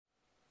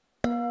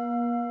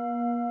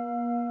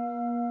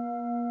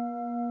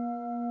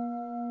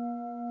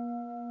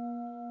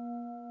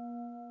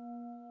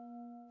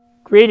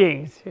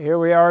Greetings, here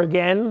we are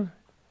again.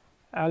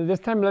 This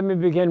time let me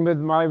begin with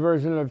my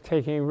version of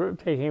taking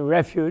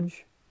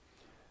refuge.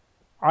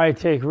 I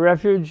take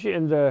refuge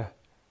in the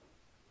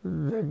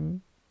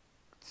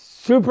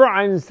super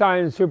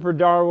Einstein, super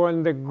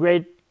Darwin,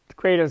 the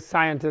greatest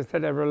scientist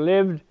that ever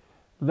lived,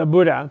 the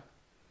Buddha,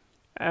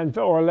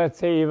 or let's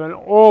say even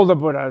all the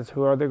Buddhas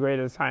who are the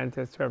greatest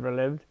scientists who ever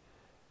lived,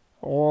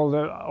 all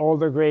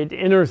the great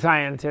inner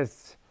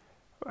scientists,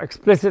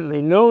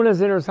 explicitly known as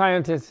inner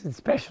scientists,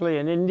 especially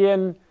in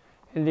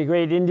the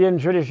great Indian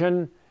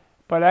tradition,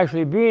 but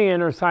actually being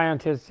inner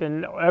scientists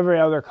in every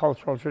other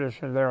cultural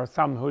tradition. There are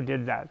some who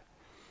did that.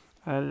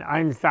 And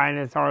Einstein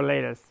is our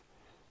latest.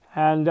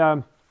 And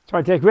so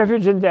I take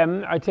refuge in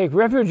them. I take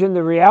refuge in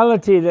the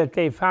reality that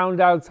they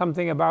found out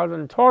something about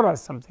and taught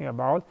us something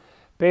about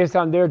based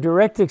on their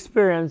direct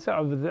experience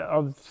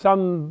of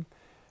some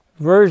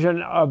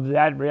version of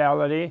that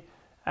reality.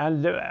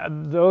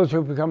 And those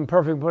who become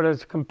perfect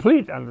Buddhas,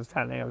 complete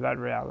understanding of that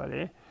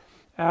reality.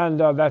 And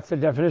that's the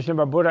definition of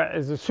a Buddha,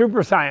 is a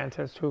super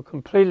scientist who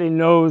completely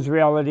knows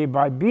reality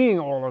by being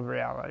all of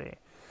reality.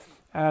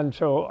 And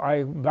so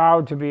I vow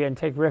to be and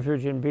take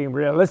refuge in being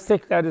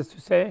realistic, that is to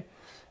say.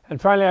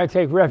 And finally, I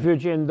take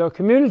refuge in the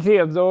community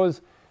of those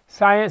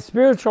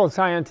spiritual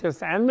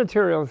scientists and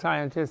material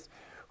scientists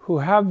who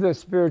have the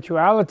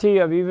spirituality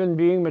of even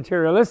being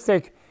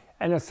materialistic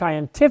in a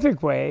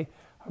scientific way,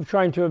 of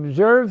trying to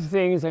observe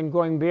things and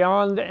going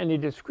beyond any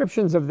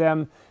descriptions of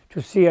them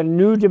to see a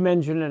new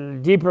dimension and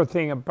a deeper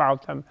thing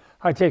about them.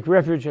 I take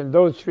refuge in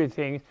those three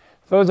things.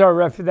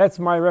 That's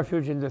my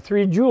refuge in the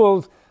three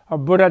jewels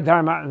of Buddha,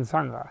 Dharma, and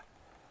Sangha,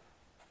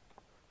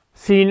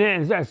 seen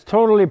as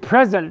totally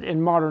present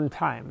in modern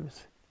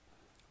times,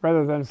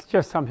 rather than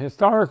just some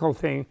historical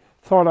thing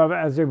thought of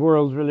as a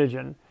world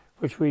religion,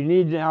 which we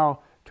need now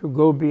to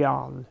go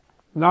beyond,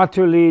 not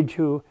to lead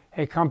to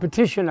a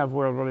competition of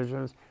world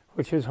religions,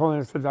 which His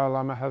Holiness the Dalai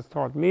Lama has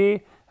taught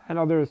me and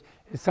others,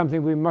 is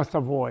something we must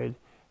avoid,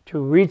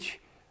 to reach,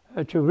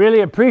 to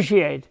really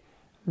appreciate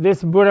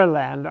this Buddha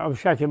land of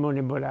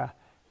Shakyamuni Buddha,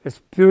 this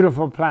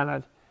beautiful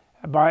planet,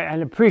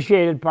 and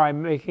appreciate it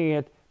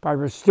by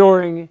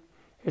restoring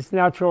its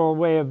natural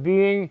way of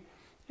being,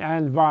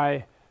 and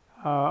by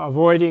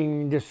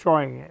avoiding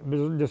destroying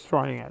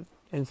it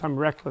in some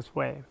reckless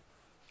way.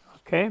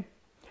 Okay?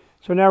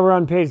 So now we're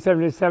on page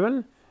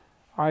 77.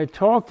 I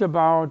talked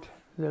about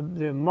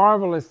the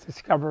marvelous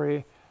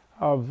discovery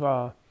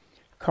of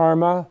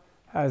karma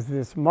as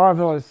this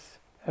marvelous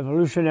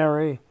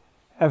evolutionary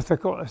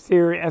ethical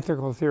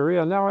theory,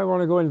 and now I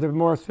want to go into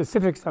more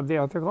specifics of the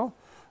ethical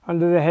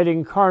under the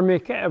heading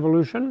karmic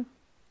evolution.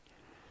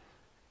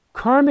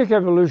 Karmic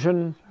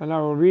evolution, and I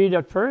will read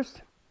at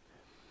first.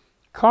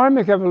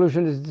 Karmic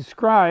evolution is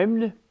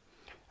described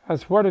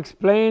as what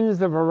explains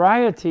the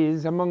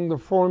varieties among the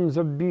forms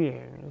of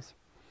beings.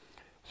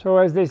 So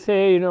as they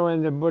say,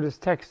 in the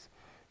Buddhist text,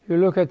 you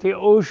look at the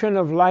ocean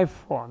of life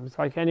forms,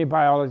 like any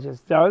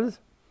biologist does.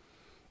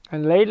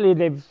 And lately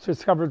they've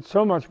discovered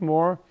so much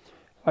more,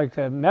 like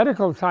the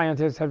medical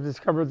scientists have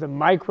discovered the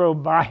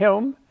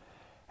microbiome.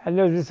 And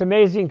there's this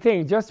amazing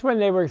thing, just when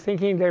they were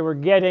thinking they were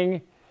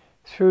getting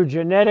through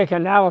genetic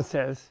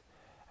analysis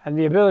and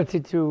the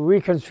ability to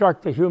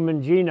reconstruct the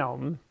human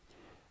genome,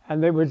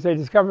 and which they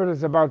discovered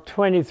is about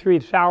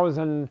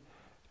 23,000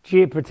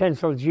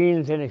 potential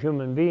genes in a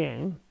human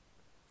being.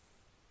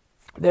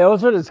 They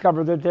also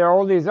discovered that there are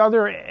all these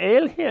other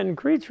alien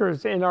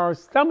creatures in our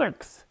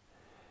stomachs,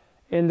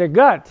 in the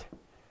gut,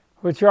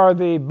 which are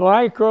the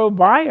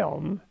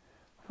microbiome,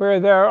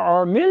 where there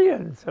are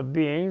millions of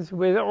beings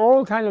with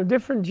all kind of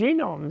different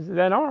genomes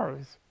than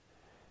ours.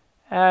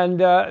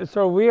 And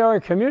so we are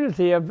a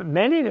community of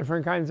many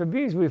different kinds of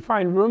beings. We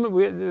find room,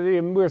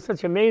 we're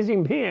such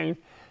amazing beings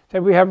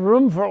that we have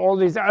room for all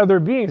these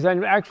other beings.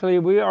 And actually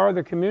we are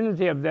the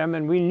community of them,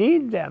 and we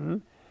need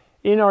them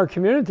in our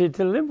community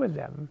to live with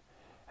them.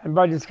 And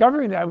by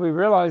discovering that, we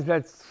realize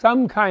that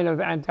some kind of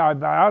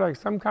antibiotic,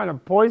 some kind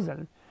of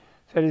poison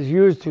that is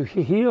used to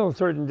heal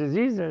certain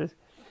diseases,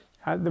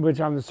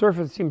 which on the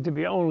surface seem to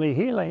be only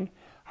healing,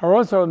 are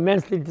also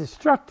immensely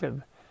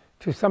destructive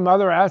to some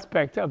other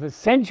aspect of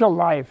essential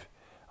life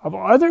of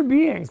other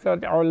beings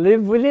that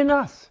live within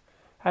us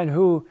and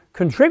who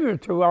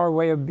contribute to our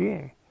way of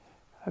being.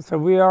 So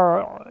we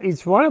are,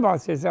 each one of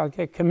us is like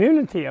a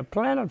community, a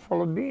planet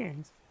full of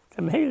beings. It's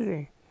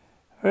amazing,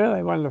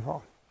 really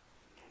wonderful.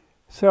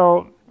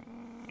 So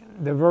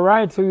the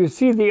variety, so you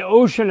see the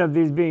ocean of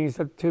these beings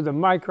to the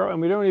micro, and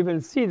we don't even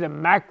see the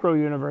macro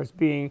universe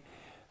being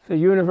the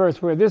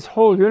universe where this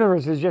whole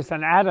universe is just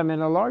an atom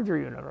in a larger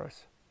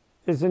universe.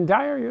 This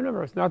entire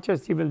universe, not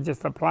even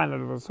just a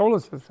planet of the solar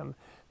system,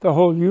 the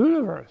whole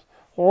universe.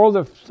 All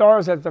the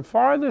stars at the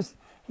farthest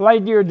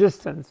light year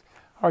distance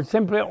are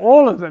simply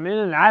all of them in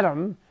an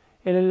atom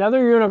in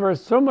another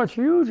universe so much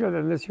huger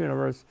than this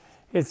universe,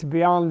 it's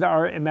beyond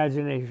our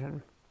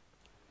imagination.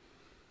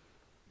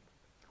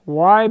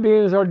 Why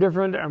beings are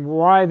different and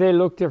why they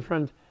look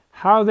different,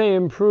 how they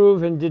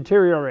improve and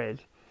deteriorate.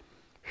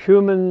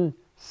 Human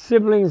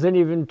siblings and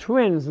even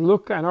twins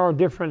look and are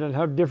different and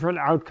have different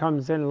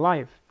outcomes in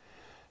life.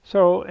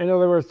 So, in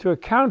other words, to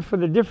account for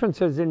the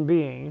differences in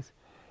beings,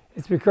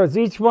 it's because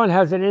each one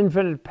has an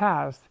infinite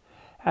past,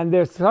 and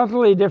they're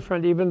subtly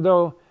different, even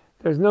though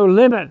there's no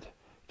limit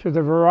to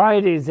the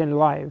varieties in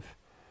life.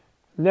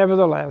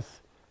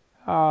 Nevertheless,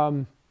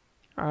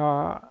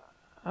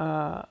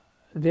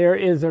 there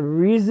is a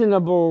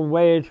reasonable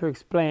way to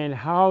explain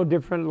how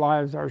different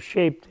lives are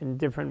shaped in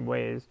different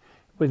ways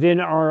within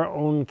our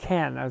own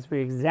ken as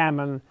we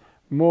examine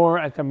more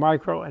at the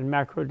micro and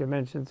macro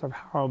dimensions of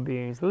how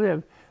beings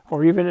live,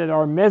 or even at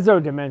our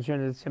meso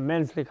dimension. It's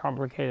immensely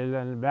complicated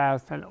and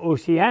vast and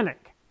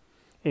oceanic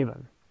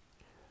even.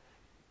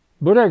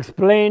 Buddha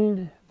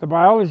explained the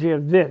biology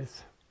of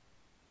this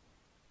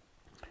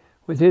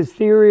with his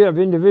theory of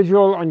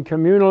individual and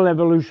communal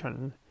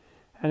evolution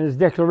and his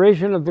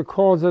declaration of the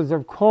causes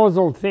of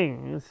causal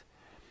things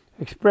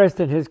expressed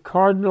in his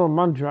cardinal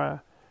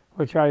mantra,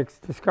 which I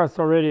discussed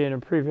already in a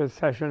previous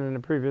session, in a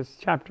previous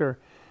chapter,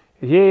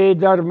 Ye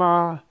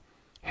dharma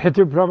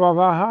hetu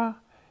prabhavaha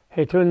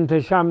hetun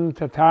tesham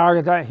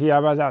tathagata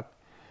hyavadat.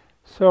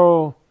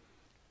 So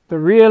the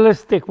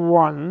realistic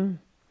one,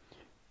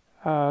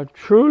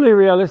 truly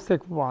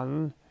realistic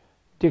one,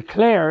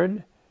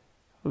 declared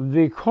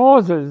the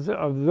causes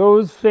of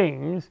those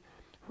things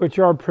which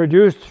are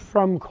produced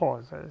from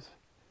causes.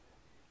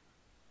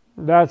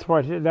 That's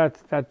famous.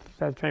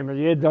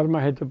 Ye dharma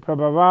hetu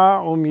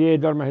prabhava, om ye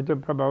dharma hetu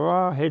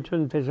prabhava,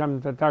 hetun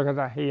tesham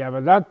tathagata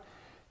hyavadat,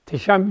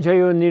 tesham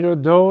jayo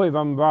nirodho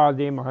evam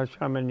vadi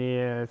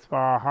mahashamaniya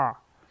svaha.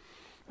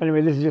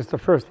 Anyway, this is just the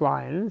first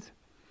lines.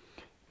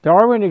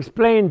 Darwin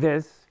explained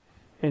this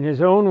in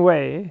his own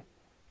way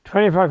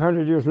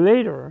 2,500 years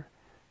later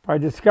by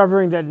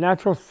discovering that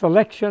natural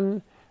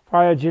selection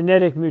via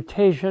genetic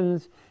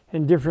mutations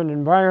in different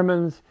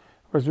environments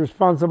was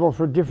responsible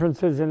for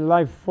differences in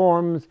life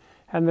forms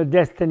and the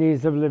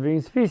destinies of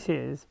living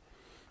species.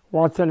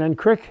 Watson and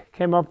Crick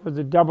came up with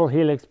the double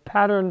helix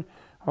pattern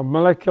of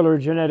molecular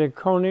genetic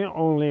coding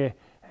only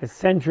a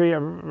century,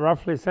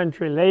 roughly a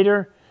century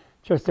later,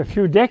 just a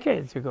few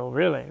decades ago,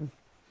 really.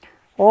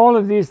 All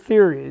of these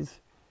theories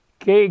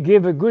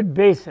give a good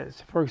basis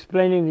for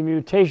explaining the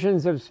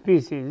mutations of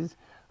species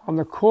on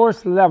the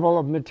coarse level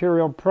of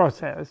material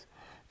process,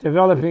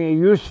 developing a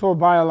useful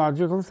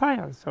biological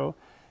science. So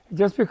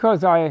just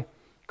because I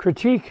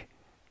critique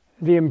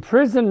the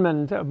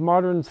imprisonment of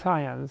modern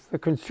science, the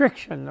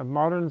constriction of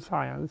modern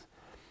science,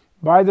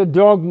 by the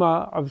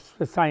dogma of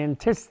the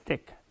scientistic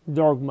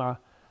dogma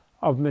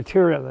of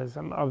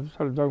materialism, of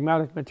sort of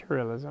dogmatic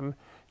materialism,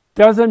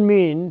 doesn't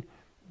mean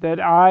that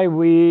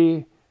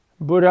we,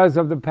 Buddhas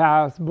of the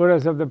past,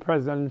 Buddhas of the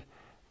present,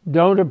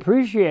 don't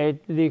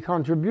appreciate the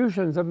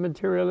contributions of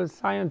materialist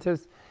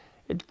scientists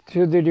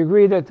to the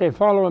degree that they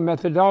follow a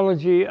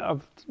methodology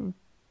of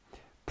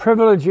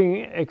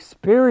privileging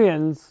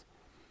experience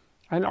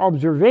and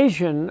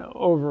observation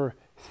over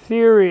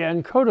theory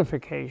and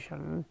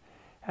codification,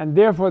 and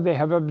therefore they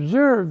have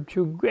observed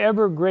to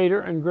ever greater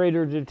and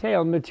greater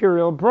detail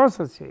material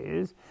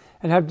processes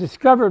and have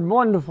discovered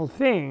wonderful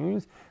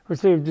things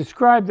which they have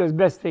described as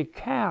best they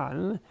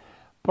can,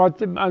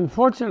 but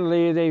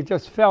unfortunately they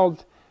just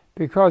felt,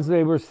 because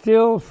they were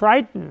still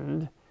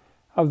frightened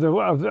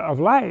of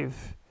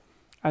life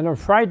and are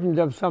frightened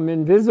of some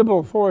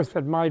invisible force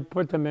that might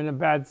put them in a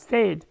bad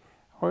state,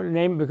 or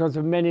because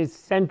of many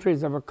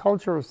centuries of a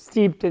culture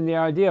steeped in the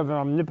idea of an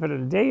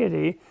omnipotent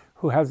deity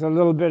who has a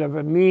little bit of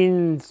a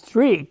mean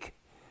streak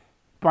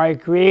by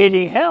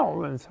creating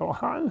hell and so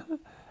on,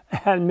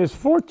 and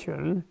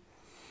misfortune.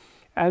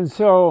 And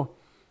so,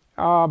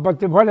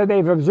 but what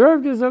they've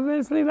observed is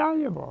immensely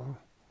valuable.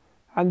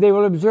 And they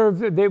will observe,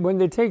 when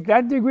they take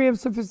that degree of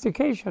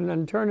sophistication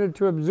and turn it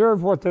to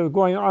observe what's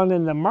going on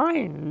in the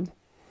mind,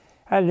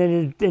 and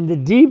in the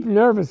deep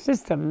nervous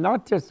system,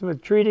 not just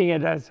with treating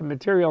it as a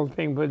material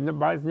thing, but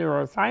as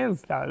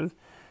neuroscience does,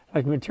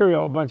 like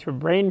material, a bunch of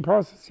brain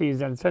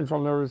processes and central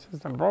nervous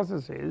system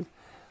processes,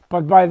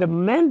 but by the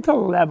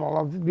mental level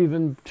of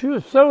even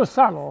so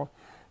subtle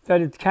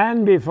that it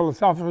can be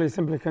philosophically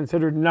simply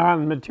considered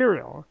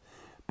non-material.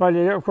 But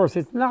of course,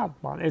 it's not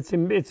one. It's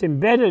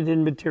embedded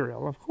in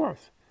material, of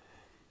course.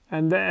 But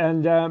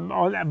on the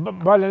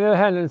other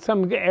hand, in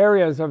some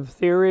areas of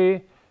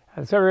theory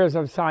and some areas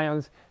of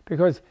science,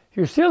 because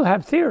you still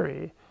have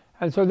theory,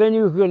 and so then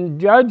you can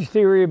judge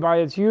theory by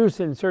its use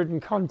in certain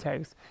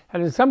contexts.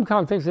 And in some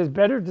contexts, it's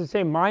better to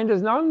say mind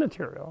is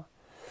non-material,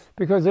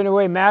 because in a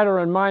way, matter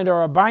and mind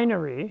are a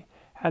binary,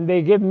 and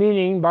they give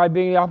meaning by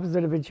being the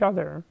opposite of each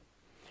other.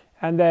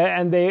 And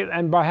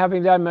by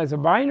having them as a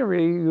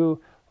binary, you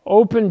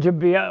open to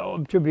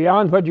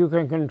beyond what you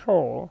can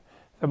control,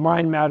 the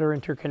mind-matter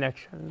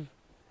interconnection.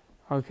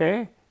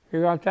 Okay,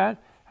 you got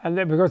that? And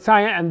then, because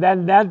science, and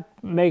then that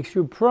makes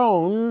you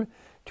prone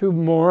to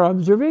more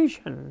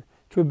observation,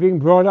 to being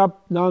brought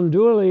up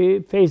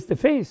non-dually,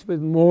 face-to-face with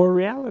more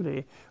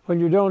reality. When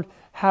you don't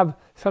have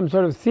some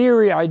sort of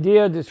theory,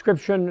 idea,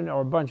 description,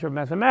 or a bunch of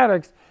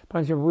mathematics, a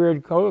bunch of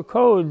weird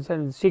codes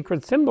and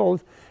secret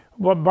symbols,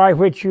 by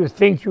which you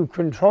think you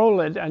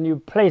control it, and you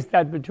place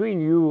that between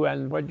you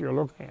and what you're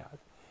looking at.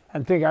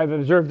 and think I've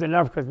observed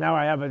enough because now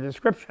I have a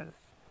description.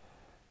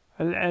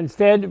 And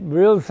instead,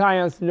 real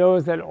science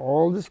knows that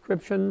all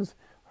descriptions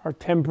are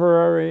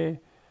temporary,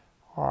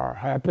 are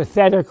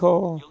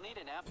hypothetical.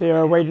 They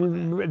are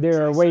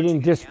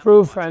awaiting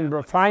disproof and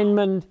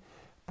refinement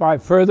by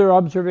further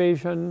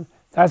observation.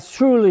 That's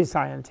truly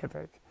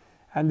scientific.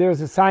 And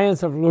there's a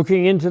science of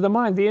looking into the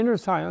mind, the inner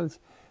science,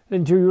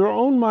 into your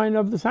own mind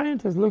of the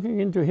scientist, looking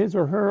into his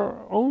or her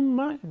own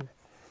mind.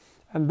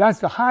 And that's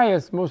the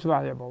highest, most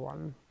valuable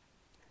one.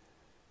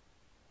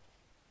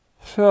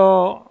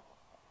 So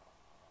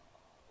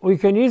we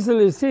can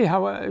easily see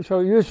how, so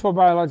useful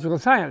biological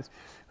science.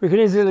 We can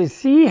easily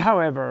see,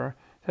 however,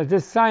 that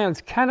this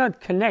science cannot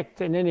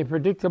connect in any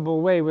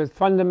predictable way with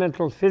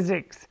fundamental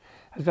physics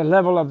at the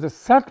level of the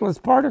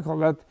subtlest particle,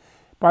 that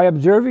by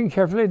observing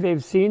carefully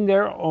they've seen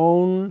their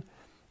own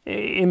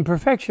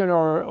imperfection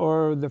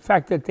or the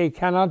fact that they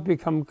cannot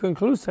become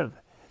conclusive.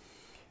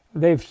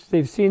 They've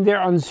seen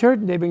their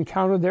uncertainty, they've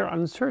encountered their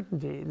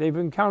uncertainty, they've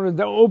encountered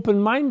the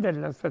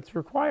open-mindedness that's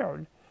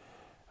required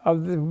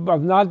of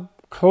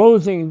not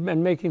closing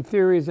and making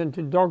theories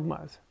into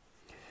dogmas.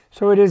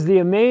 So it is the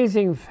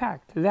amazing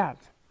fact that,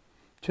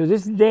 to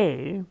this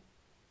day,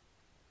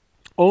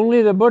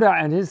 only the Buddha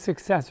and his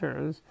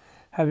successors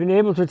have been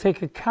able to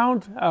take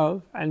account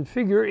of and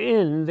figure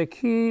in the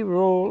key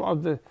role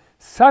of the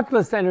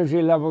subtlest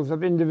energy levels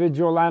of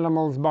individual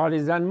animals,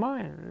 bodies, and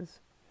minds.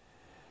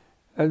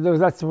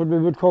 That's what we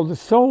would call the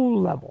soul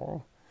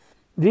level.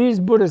 These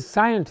Buddhist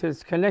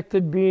scientists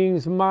connected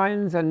beings'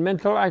 minds and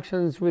mental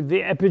actions with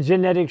the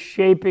epigenetic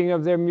shaping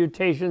of their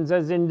mutations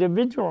as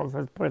individuals,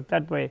 let's put it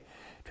that way,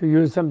 to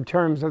use some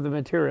terms of the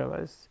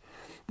materialists.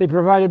 They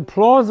provided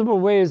plausible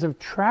ways of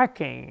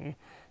tracking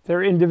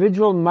their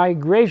individual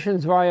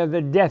migrations via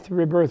the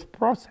death-rebirth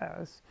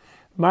process,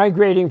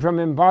 migrating from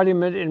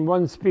embodiment in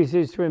one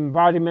species to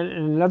embodiment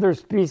in another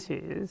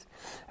species,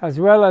 as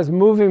well as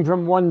moving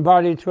from one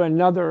body to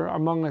another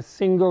among a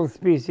single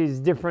species,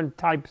 different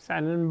types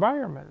and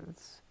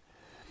environments.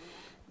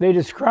 They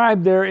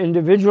described their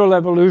individual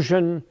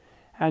evolution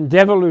and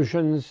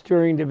devolutions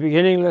during the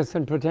beginningless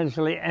and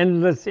potentially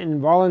endless,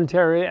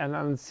 involuntary and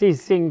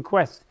unceasing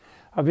quest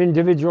of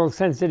individual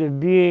sensitive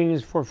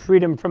beings for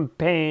freedom from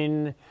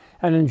pain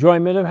and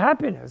enjoyment of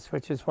happiness,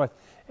 which is what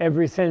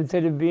every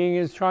sensitive being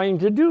is trying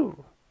to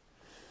do.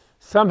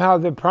 Somehow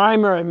the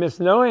primary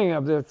misknowing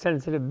of the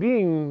sensitive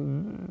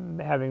being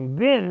having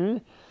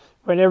been,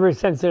 when every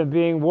sensitive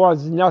being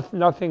was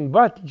nothing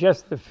but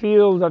just the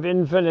field of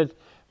infinite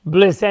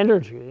bliss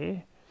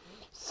energy,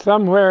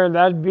 somewhere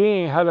that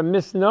being had a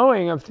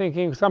misknowing of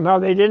thinking somehow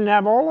they didn't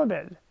have all of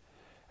it.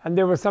 And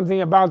there was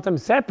something about them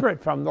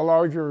separate from the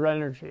larger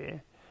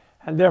energy.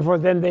 And therefore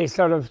then they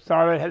sort of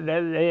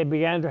they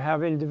began to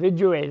have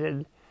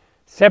individuated,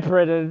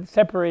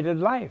 separated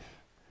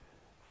life.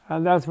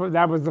 And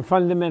that was the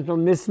fundamental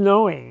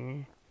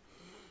misknowing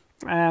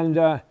and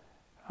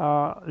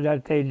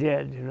that they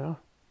did, you know.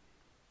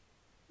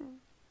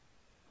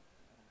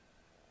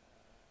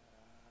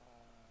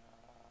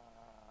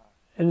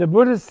 In the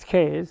Buddhist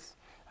case,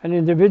 an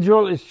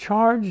individual is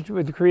charged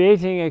with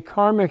creating a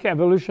karmic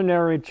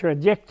evolutionary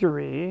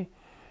trajectory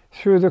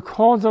through the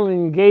causal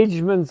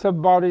engagements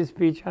of body,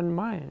 speech, and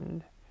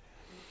mind.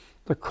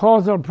 The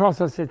causal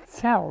process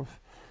itself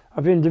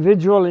of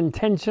individual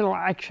intentional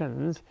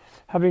actions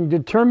having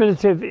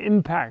determinative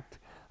impact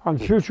on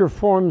future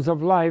forms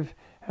of life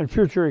and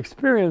future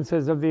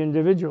experiences of the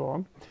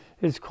individual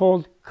is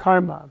called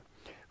karma,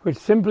 which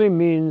simply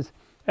means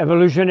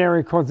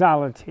evolutionary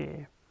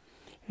causality.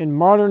 In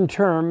modern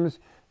terms,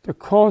 the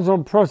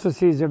causal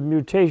processes of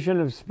mutation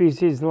of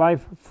species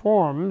life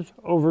forms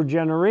over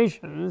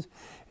generations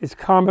is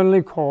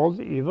commonly called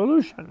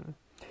evolution.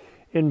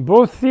 In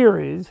both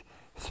theories,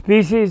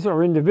 species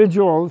or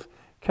individuals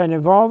can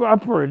evolve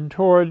upward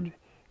toward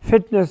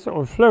fitness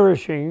or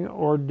flourishing,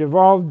 or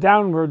devolve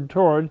downward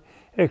toward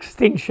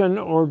extinction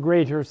or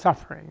greater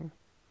suffering.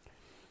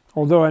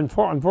 Although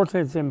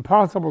unfortunately it's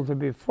impossible to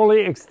be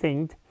fully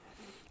extinct,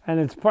 and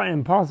it's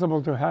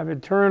impossible to have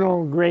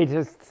eternal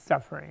greatest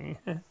suffering.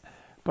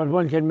 But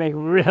one can make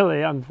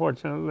really,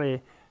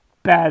 unfortunately,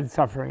 bad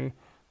suffering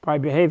by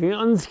behaving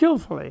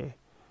unskillfully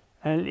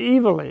and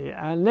evilly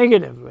and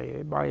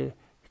negatively, by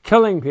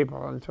killing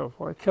people and so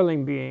forth,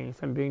 killing beings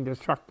and being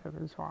destructive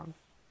and so on.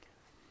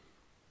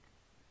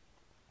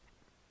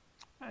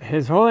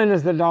 His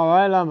Holiness the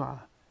Dalai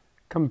Lama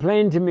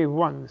complained to me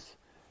once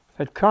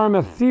that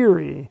karma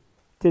theory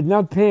did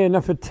not pay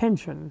enough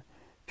attention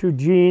to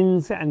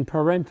genes and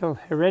parental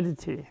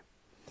heredity.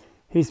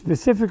 He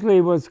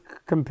specifically was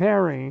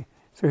comparing,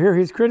 so here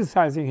he's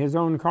criticizing his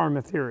own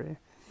karma theory,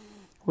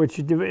 which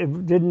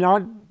did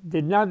not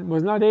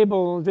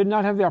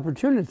have the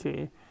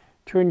opportunity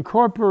to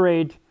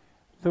incorporate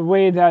the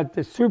way that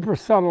the super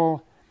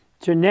subtle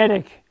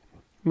genetic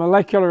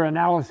molecular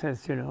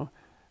analysis, you know,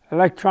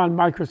 electron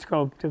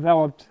microscope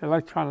developed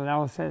electron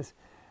analysis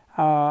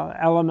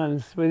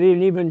elements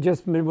within even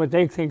just what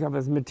they think of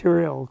as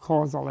material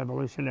causal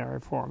evolutionary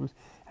forms.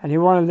 And he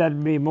wanted that to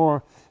be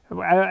more,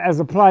 as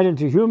applied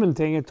into human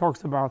thing, it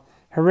talks about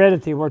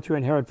heredity, what you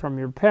inherit from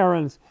your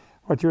parents,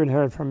 what you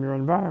inherit from your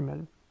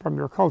environment, from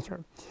your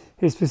culture.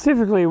 He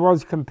specifically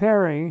was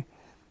comparing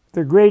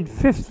the great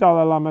fifth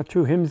Dalai Lama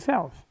to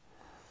himself.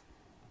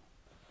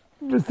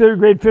 The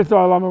great fifth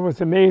Dalai Lama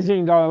was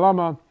amazing Dalai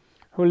Lama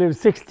who lived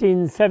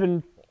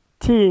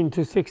 1617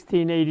 to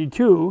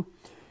 1682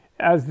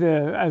 as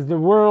the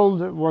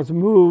world was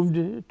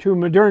moved to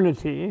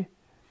modernity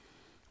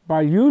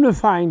by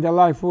unifying the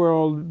life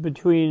world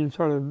between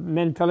sort of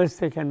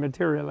mentalistic and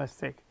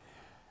materialistic.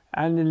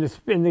 And in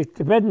the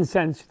Tibetan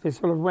sense, they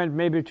sort of went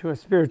maybe to a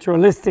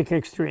spiritualistic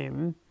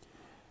extreme,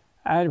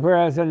 and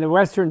whereas in the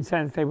Western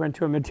sense, they went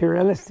to a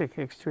materialistic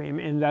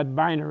extreme in that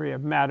binary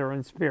of matter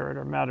and spirit,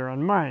 or matter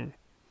and mind.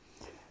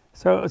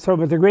 But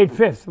the great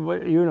fifth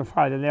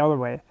unified in the other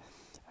way.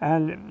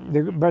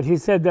 But he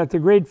said that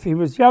he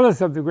was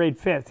jealous of the great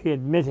fifth, he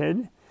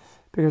admitted,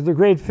 because the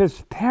great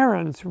fifth's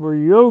parents were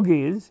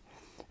yogis,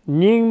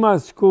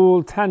 Nyingma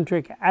school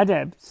tantric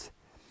adepts,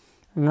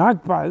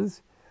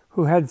 Ngakpas,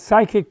 who had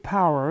psychic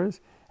powers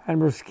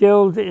and were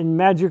skilled in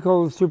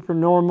magical,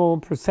 supernormal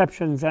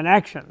perceptions and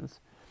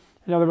actions.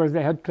 In other words,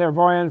 they had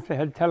clairvoyance, they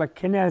had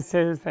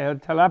telekinesis, they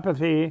had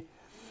telepathy,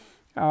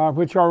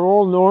 which are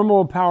all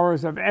normal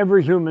powers of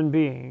every human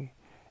being.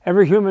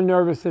 Every human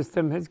nervous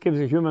system gives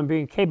a human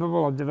being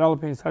capable of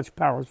developing such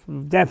powers,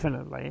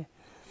 definitely.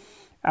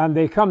 And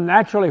they come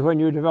naturally when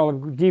you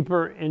develop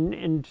deeper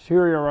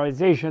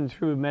interiorization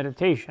through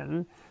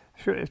meditation,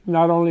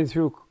 not only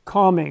through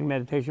calming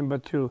meditation,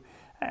 but through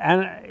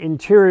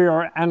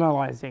interior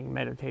analyzing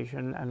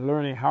meditation and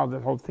learning how the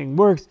whole thing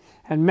works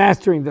and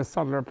mastering the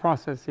subtler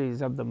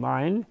processes of the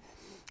mind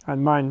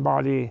and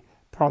mind-body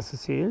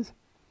processes.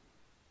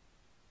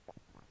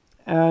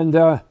 And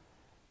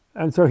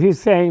so he's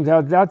saying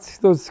that that's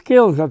those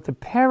skills that the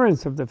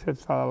parents of the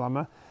fifth Dalai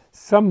Lama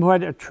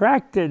somewhat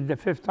attracted the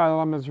fifth Dalai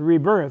Lama's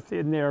rebirth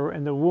in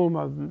the womb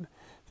of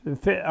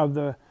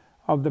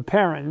the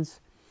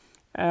parents,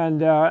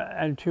 and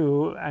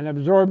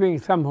absorbing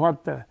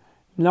somewhat the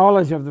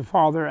knowledge of the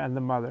father and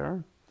the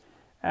mother,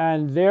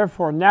 and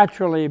therefore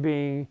naturally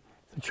being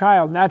the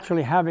child,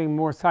 naturally having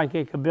more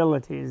psychic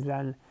abilities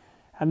than,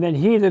 and then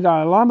he, the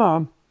Dalai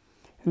Lama,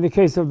 in the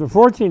case of the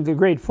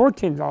great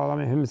 14th Dalai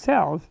Lama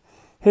himself,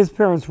 his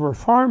parents were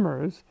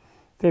farmers,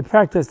 they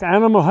practiced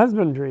animal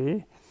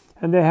husbandry,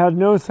 and they had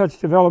no such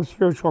developed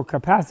spiritual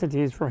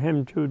capacities for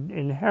him to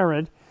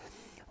inherit,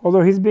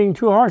 although he's being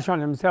too harsh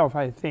on himself,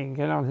 I think,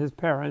 and on his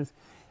parents.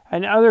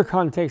 In other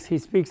contexts, he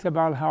speaks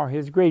about how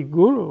his great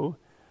guru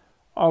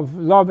of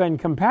love and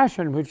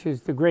compassion, which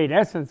is the great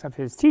essence of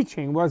his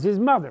teaching, was his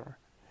mother.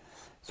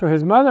 So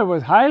his mother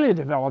was highly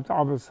developed,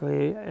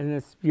 obviously, in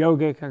this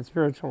yogic and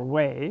spiritual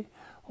way,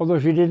 although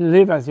she didn't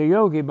live as a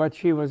yogi, but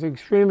she was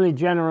extremely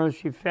generous.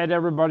 She fed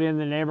everybody in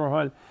the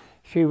neighborhood.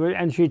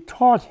 And she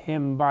taught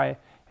him by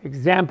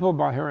example,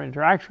 by her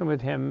interaction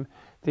with him,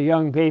 the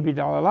young baby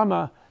Dalai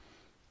Lama,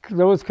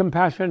 those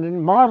compassion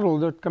and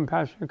modeled that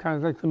compassion, kind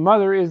of like the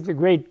mother is the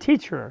great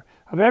teacher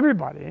of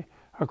everybody,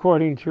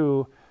 according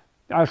to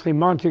Ashley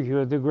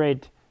Montagu, the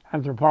great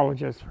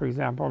anthropologist, for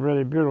example,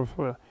 really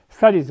beautiful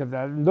studies of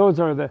that. And those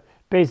are the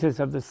basis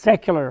of the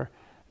secular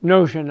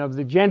notion of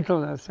the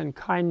gentleness and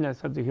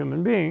kindness of the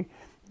human being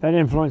that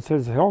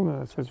influences his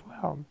wholeness as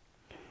well.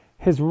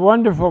 His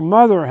wonderful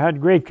mother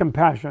had great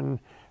compassion,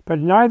 but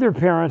neither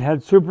parent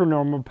had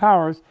supernormal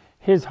powers.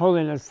 His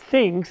Holiness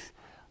thinks,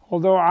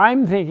 although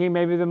I'm thinking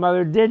maybe the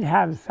mother did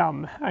have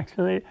some,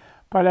 actually,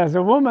 but as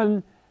a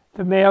woman,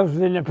 the males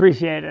didn't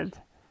appreciate it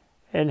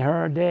in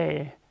her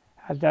day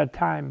at that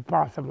time,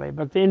 possibly.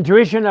 But the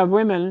intuition of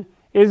women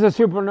is a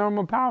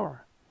supernormal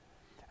power.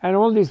 And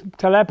all these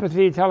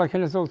telepathy,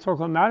 telekinesis,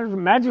 so-called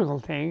magical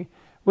thing,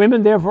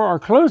 women therefore are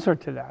closer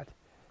to that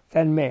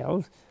than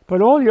males.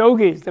 But all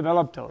yogis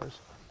develop those.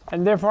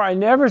 And therefore I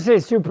never say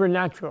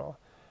supernatural,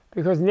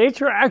 because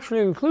nature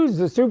actually includes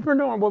the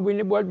supernormal,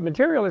 what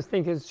materialists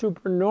think is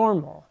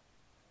supernormal.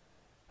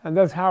 And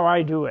that's how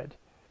I do it.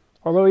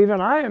 Although even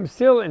I am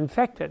still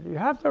infected. You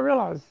have to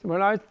realize,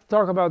 when I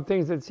talk about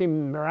things that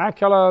seem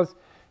miraculous,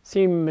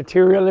 seem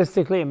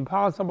materialistically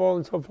impossible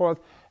and so forth,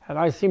 and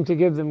I seem to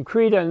give them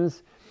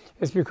credence,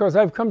 it's because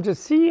I've come to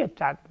see it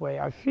that way.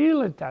 I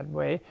feel it that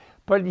way.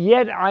 But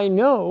yet I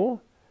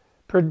know,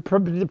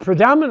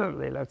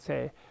 predominantly, let's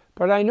say,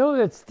 but I know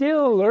that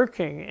still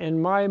lurking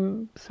in my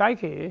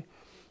psyche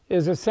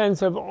is a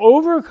sense of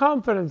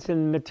overconfidence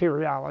in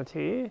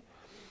materiality,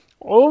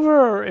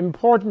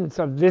 over-importance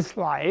of this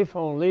life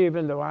only,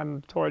 even though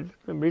I'm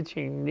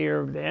reaching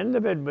near the end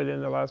of it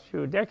within the last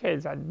few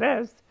decades at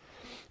best,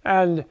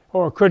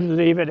 or couldn't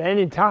leave at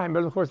any time,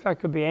 but of course that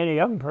could be any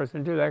young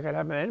person too, that could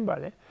happen to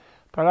anybody.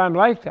 But I'm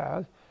like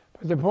that.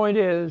 But the point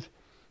is,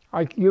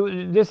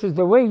 this is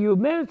the way you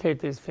meditate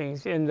these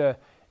things in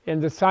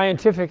the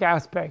scientific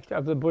aspect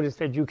of the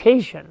Buddhist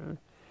education.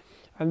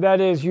 And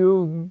that is,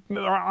 you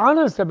are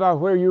honest about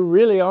where you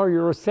really are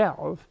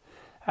yourself,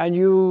 and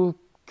you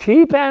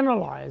keep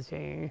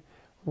analyzing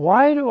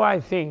Why do I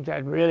think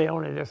that really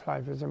only this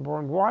life is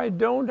important? Why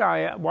don't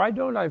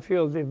I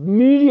feel the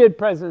immediate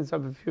presence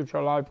of a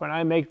future life when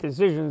I make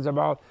decisions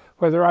about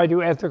whether I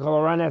do ethical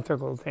or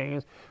unethical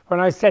things, when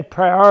I set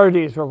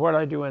priorities for what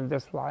I do in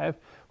this life?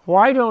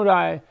 Why do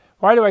I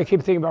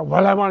keep thinking about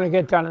what I want to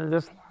get done in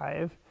this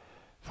life,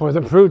 for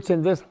the fruits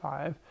in this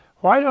life?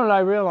 Why don't I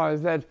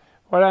realize that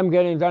what I'm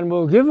getting done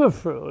will give a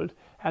fruit,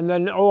 and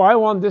then, oh, I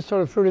want this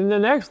sort of fruit in the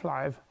next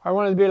life. I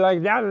want it to be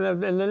like that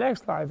in the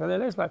next life, and the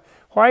next life.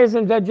 Why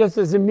isn't that just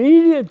as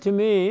immediate to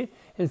me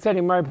in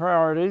setting my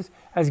priorities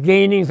as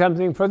gaining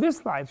something for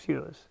this life's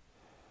use?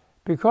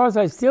 Because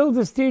I still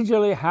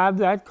vestigially have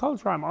that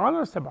culture. I'm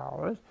honest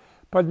about it.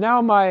 But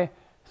now my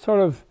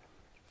sort of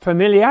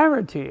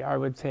familiarity, I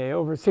would say,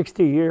 over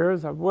 60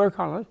 years of work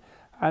on it,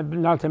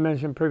 not to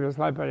mention previous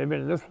life, but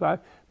even in this life,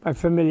 my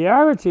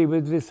familiarity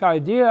with this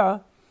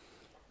idea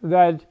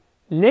that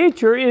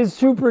nature is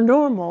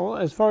supernormal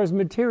as far as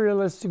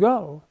materialists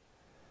go.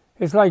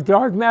 It's like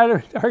dark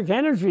matter, dark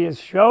energy is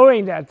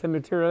showing that to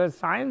materialist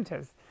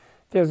scientists.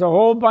 There's a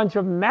whole bunch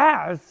of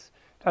mass,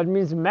 that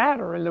means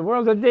matter, in the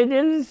world that they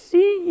didn't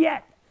see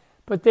yet.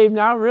 But they've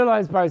now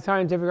realized by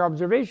scientific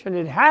observation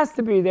it has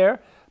to be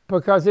there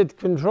because it's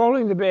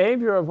controlling the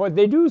behavior of what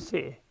they do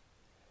see.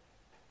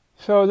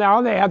 So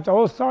now they have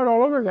to start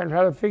all over again,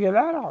 try to figure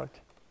that out.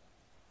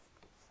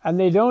 And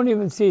they don't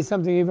even see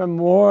something even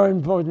more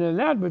important than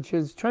that, which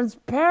is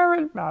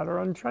transparent matter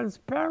and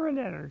transparent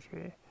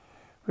energy,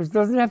 which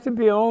doesn't have to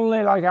be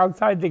only like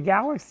outside the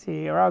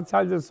galaxy or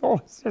outside the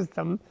solar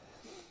system,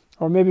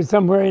 or maybe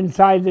somewhere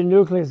inside the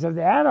nucleus of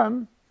the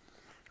atom,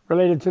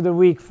 related to the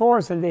weak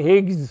force and the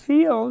Higgs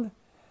field,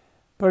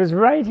 but it's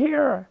right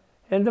here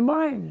in the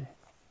mind.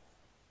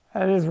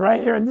 And it's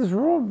right here in this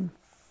room.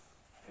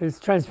 It's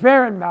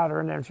transparent matter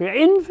and energy,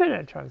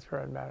 infinite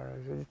transparent matter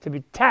energy, to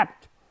be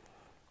tapped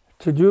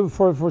to do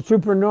for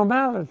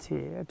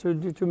supernormality,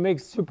 to make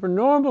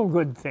supernormal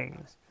good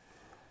things.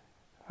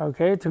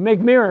 Okay, to make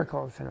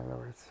miracles, in other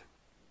words.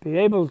 Be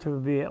able to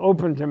be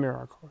open to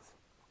miracles.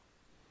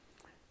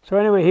 So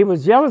anyway, he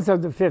was jealous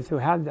of the fifth who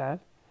had that.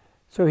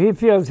 So he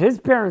feels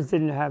his parents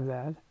didn't have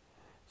that.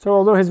 So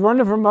although his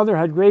wonderful mother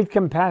had great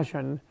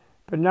compassion,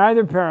 but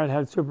neither parent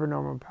had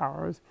supernormal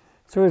powers,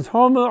 so His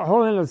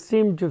Holiness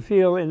seemed to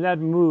feel in that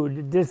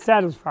mood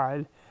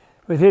dissatisfied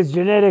with his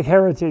genetic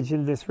heritage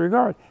in this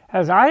regard,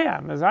 as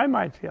I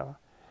might feel.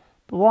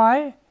 But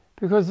why?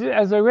 Because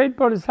as a great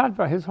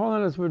bodhisattva, His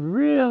Holiness would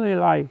really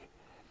like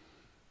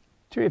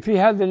to, if he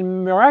had the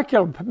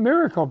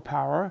miracle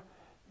power,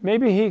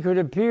 maybe he could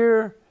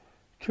appear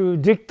to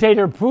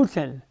dictator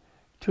Putin,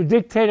 to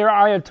dictator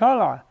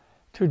Ayatollah,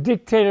 to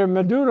dictator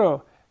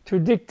Maduro, to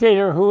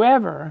dictator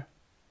whoever,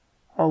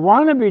 or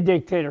wannabe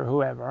dictator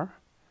whoever,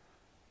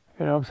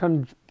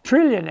 some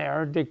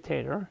trillionaire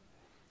dictator,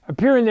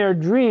 appear in their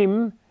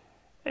dream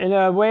in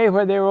a way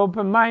where they're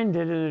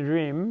open-minded in a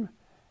dream,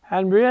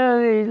 and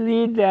really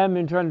lead them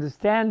into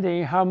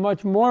understanding how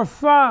much more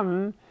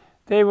fun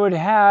they would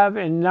have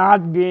in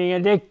not being a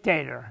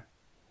dictator,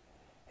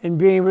 in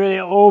being really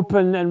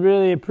open and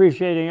really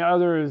appreciating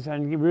others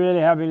and really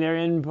having their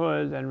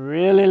input and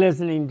really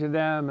listening to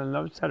them, and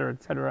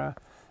et cetera,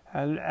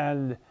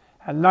 and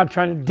not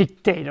trying to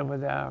dictate over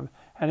them,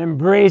 and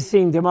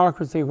embracing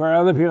democracy where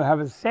other people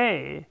have a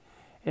say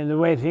in the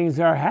way things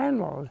are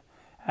handled,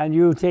 and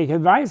you take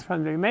advice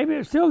from them.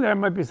 Maybe still there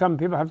might be some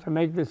people have to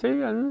make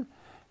decisions.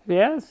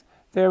 Yes,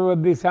 there will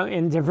be some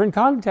in different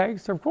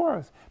contexts, of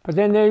course. But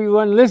then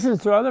one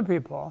listens to other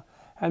people,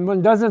 and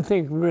one doesn't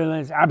think really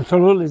it's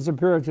absolutely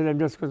superior to them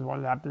just because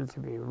one happens to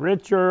be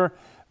richer,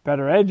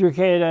 better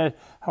educated,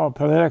 or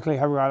politically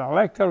have got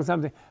elected or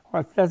something.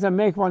 Well, it doesn't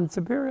make one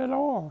superior at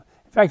all.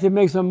 In fact, it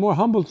makes them more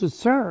humble to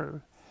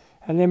serve.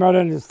 And they might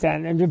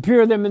understand and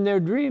appear them in their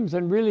dreams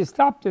and really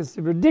stop this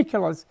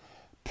ridiculous,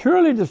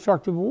 purely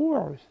destructive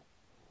wars.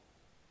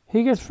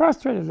 He gets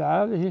frustrated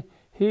at that.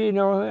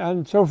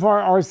 And so far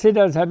our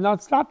siddhas have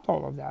not stopped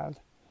all of that.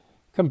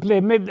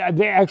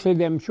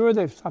 I'm sure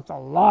they've stopped a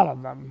lot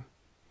of them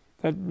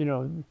that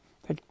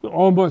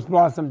almost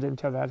blossomed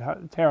into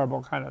that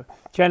terrible kind of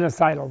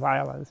genocidal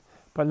violence,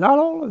 but not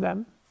all of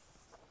them.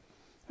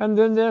 And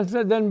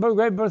then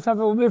great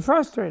Bodhisattva will be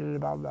frustrated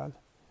about that.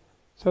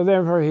 So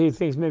therefore he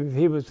thinks maybe if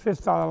he was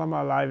fifth Dalai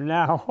Lama alive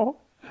now,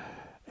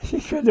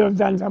 he could have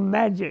done some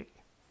magic.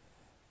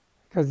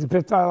 Because the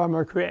fifth Dalai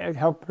Lama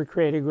helped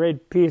create a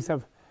great piece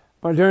of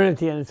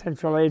modernity in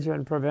Central Asia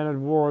and prevented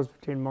wars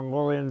between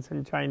Mongolians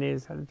and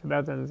Chinese and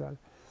Tibetans and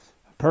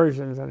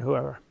Persians and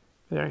whoever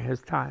during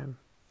his time.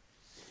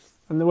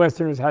 And the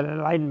Westerners had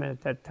enlightenment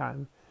at that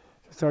time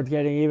to start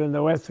getting even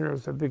the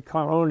Westerners, the big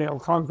colonial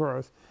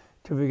conquerors,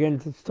 to begin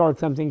to start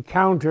something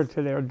counter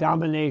to their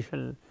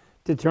domination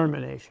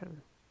determination.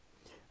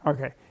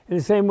 Okay, in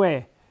the same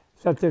way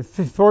that the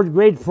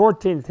great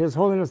 14th, His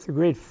Holiness the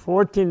great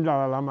 14th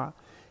Dalai Lama,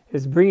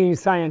 is bringing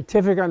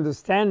scientific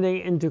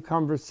understanding into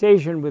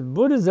conversation with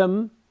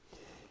Buddhism,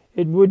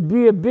 it would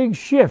be a big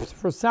shift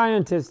for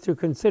scientists to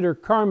consider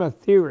karma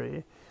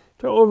theory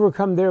to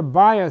overcome their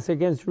bias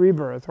against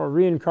rebirth or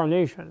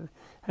reincarnation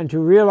and to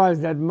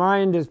realize that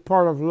mind is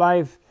part of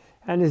life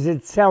and is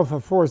itself a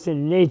force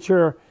in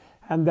nature,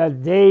 and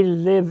that they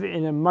live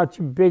in a much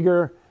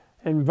bigger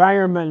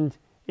environment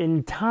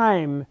in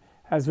time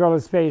as well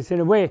as space. In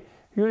a way,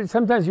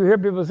 sometimes you hear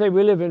people say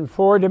we live in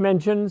 4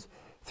 dimensions,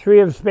 3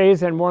 of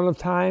space and 1 of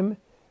time.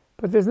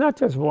 But there's not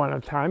just 1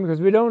 of time,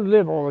 because we don't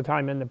live all the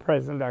time in the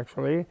present,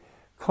 actually,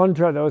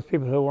 contra those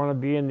people who want to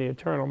be in the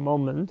eternal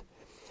moment.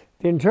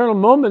 The eternal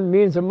moment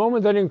means a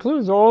moment that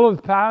includes all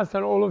of past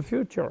and all of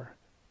future.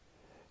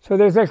 So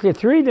there's actually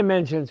 3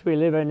 dimensions we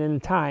live in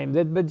time,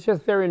 but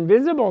just they're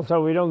invisible,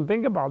 so we don't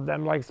think about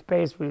them, like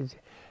space with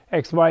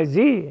X, Y,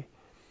 Z.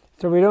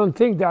 So we don't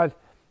think that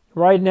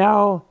right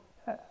now,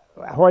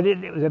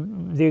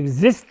 the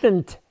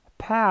existent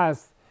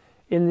past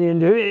in the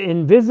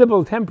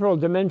invisible temporal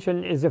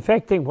dimension is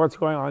affecting what's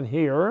going on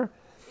here.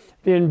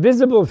 The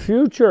invisible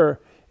future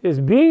is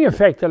being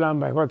affected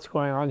on by what's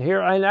going on here,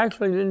 and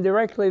actually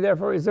indirectly,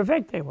 therefore, is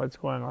affecting what's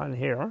going on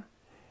here.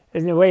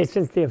 In a way,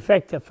 since the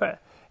effect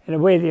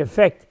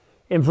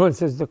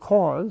influences the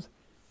cause,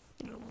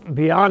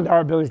 beyond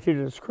our ability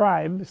to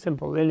describe, a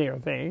simple linear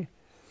thing.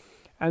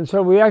 And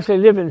so we actually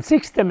live in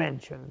 6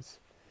 dimensions.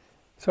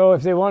 So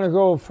if they want to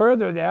go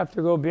further, they have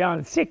to go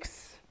beyond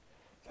 6.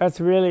 That's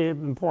really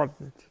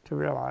important to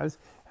realize.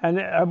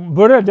 And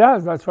Buddha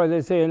does. That's why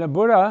they say in a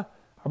Buddha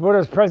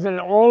is present in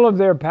all of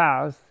their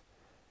past,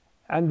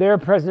 and their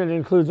present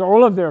includes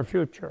all of their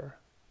future,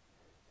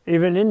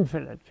 even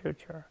infinite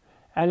future.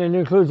 And it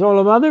includes all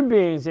of other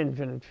beings'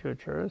 infinite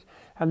futures.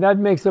 And that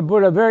makes the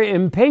Buddha very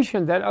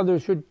impatient that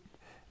others should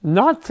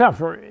not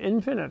suffer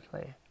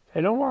infinitely.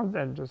 They don't want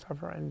them to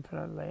suffer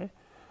infinitely,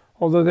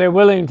 although they're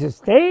willing to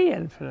stay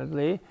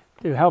infinitely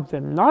to help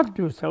them not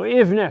do so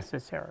if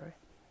necessary.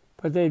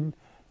 But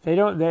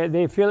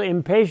they feel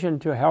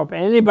impatient to help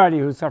anybody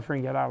who's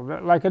suffering get out of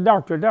it, like a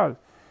doctor does.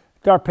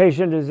 If our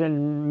patient is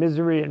in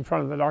misery in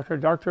front of the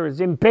doctor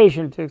is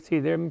impatient to see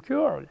them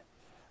cured,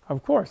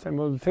 of course, and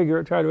will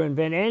try to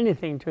invent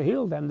anything to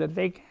heal them that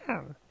they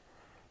can.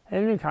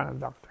 Any kind of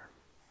doctor.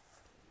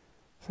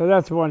 So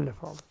that's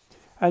wonderful.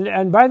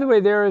 And by the way,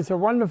 there is a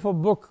wonderful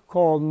book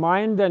called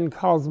Mind and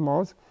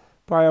Cosmos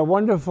by a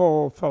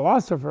wonderful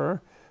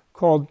philosopher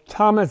called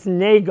Thomas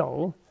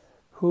Nagel,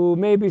 who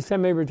may be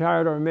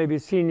semi-retired or maybe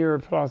senior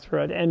philosopher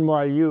at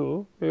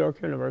NYU, New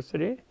York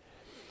University,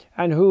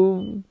 and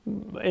who,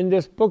 in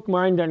this book,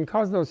 Mind and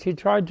Cosmos, he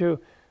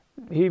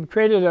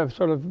created a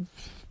sort of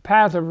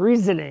path of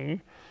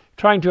reasoning,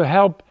 trying to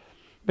help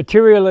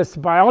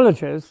materialist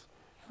biologists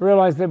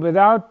realize that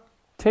without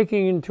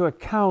taking into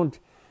account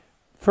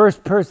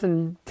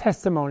first-person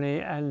testimony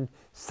and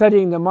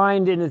studying the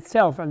mind in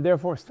itself, and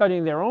therefore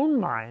studying their own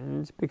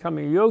minds,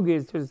 becoming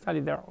yogis to study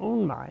their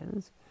own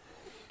minds,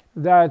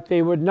 that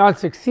they would not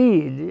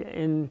succeed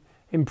in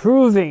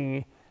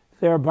improving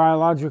their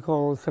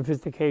biological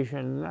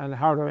sophistication and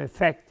how to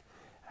affect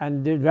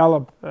and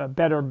develop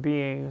better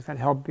beings and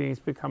help beings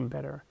become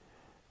better.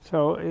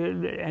 So,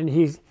 and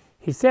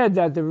he said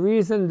that the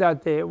reason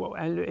that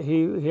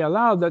he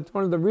allowed that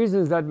one of the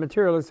reasons that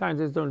materialist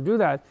scientists don't do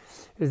that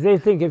is they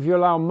think if you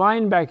allow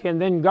mind back in,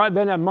 then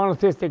a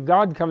monotheistic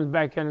God comes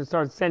back in and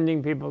starts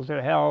sending people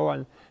to hell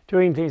and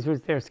doing things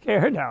which they're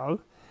scared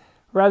of,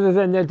 rather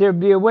than that there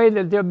be a way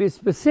that there'll be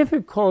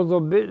specific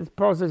causal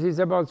processes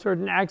about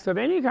certain acts of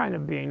any kind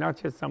of being, not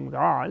just some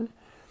God,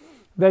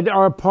 that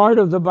are part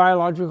of the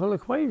biological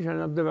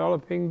equation of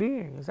developing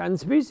beings and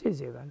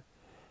species even.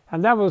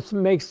 And that will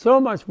make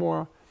so much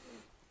more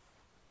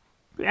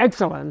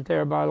excellent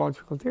their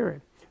biological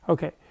theory.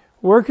 Okay,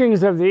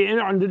 workings of the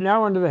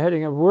now under the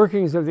heading of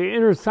workings of the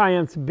inner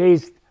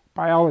science-based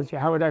biology,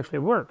 how it actually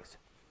works.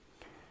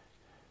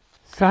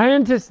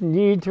 Scientists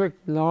need to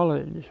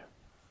acknowledge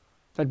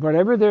that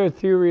whatever their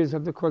theories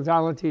of the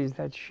causalities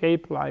that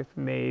shape life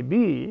may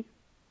be,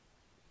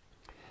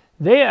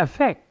 they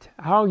affect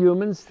how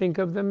humans think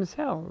of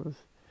themselves,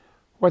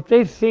 what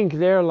they think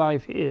their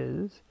life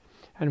is,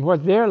 and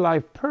what their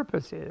life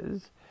purpose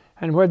is,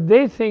 and what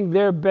they think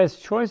their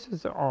best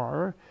choices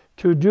are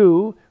to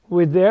do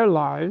with their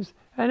lives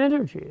and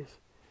energies.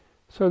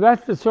 So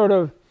that's the sort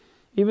of,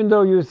 even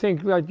though you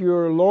think that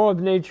your law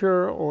of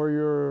nature or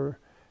your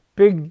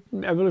big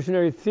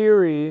evolutionary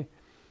theory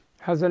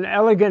has an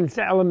elegance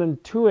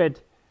element to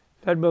it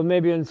that will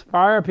maybe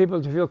inspire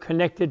people to feel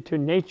connected to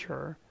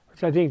nature,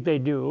 which I think they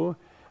do,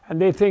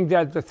 and they think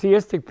that the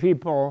theistic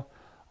people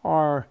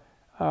are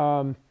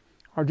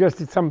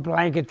just some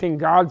blanket thing,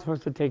 God's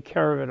supposed to take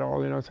care of it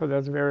all, so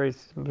that's very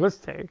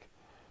simplistic,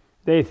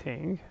 they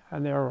think,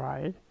 and they're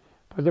right.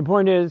 But the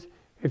point is,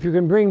 if you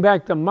can bring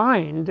back the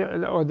mind,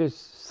 or the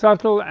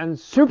subtle and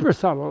super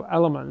subtle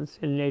elements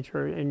in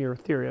nature, in your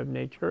theory of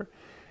nature,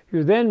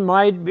 you then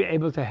might be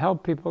able to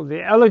help people.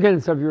 The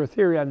elegance of your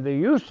theory and the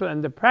use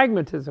and the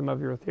pragmatism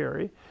of your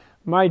theory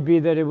might be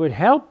that it would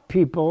help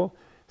people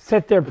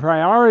set their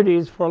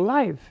priorities for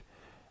life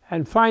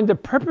and find the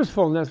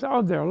purposefulness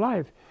of their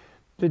life.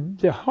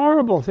 The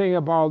horrible thing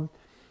about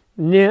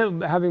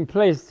having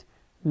placed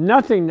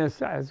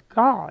nothingness as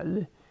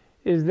God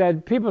is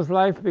that people's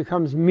life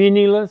becomes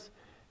meaningless,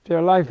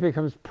 their life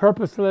becomes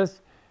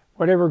purposeless,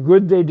 whatever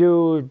good they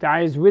do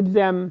dies with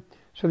them,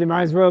 so they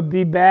might as well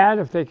be bad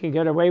if they can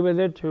get away with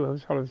it, to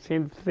sort of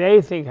seem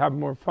they think have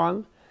more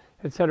fun,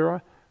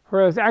 etc.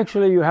 Whereas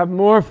actually you have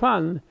more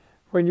fun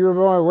when you're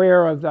more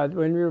aware of that,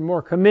 when you're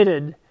more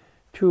committed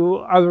to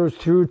others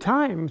through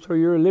time. So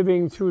you're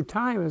living through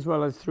time as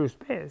well as through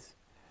space.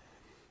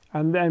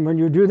 And then when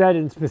you do that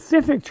in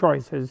specific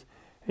choices,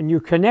 and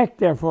you connect,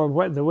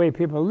 therefore, the way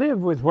people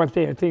live with what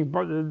they think,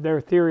 their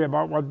theory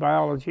about what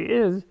biology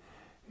is,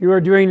 you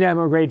are doing them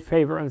a great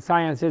favor, and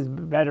science is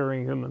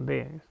bettering human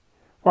beings.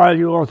 While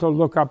you also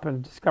look up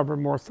and discover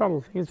more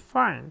subtle things,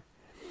 fine.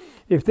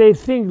 If they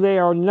think they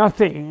are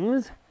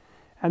nothings,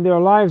 and their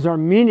lives are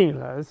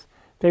meaningless,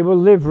 they will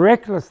live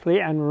recklessly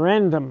and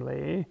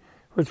randomly,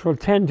 which will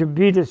tend to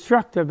be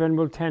destructive and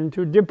will tend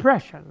to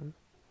depression,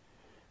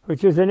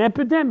 which is an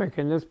epidemic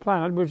in this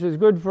planet, which is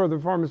good for the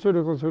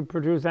pharmaceuticals who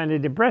produce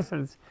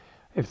antidepressants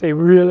if they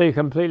really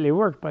completely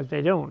work, but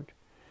they don't.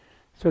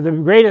 So the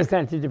greatest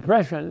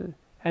antidepressant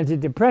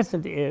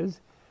is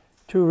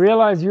to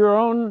realize your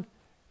own,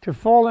 to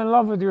fall in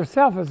love with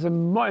yourself,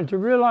 to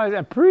realize,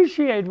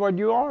 appreciate what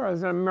you are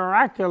as a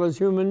miraculous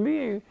human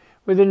being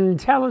with an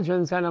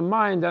intelligence and a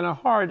mind and a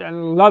heart and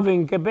a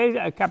loving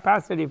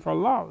capacity for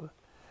love.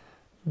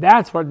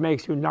 That's what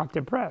makes you not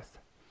depressed.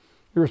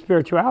 Your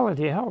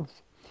spirituality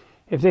helps.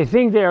 If they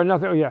think they are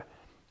nothing,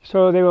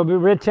 so they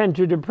will tend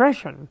to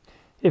depression.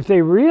 If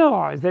they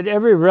realize that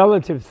every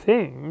relative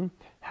thing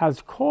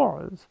has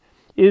cause,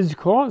 is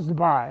caused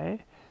by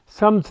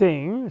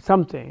something,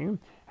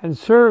 and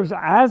serves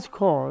as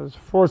cause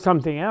for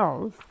something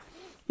else,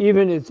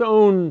 even its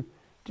own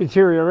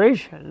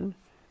deterioration,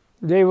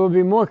 they will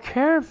be more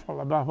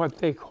careful about what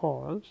they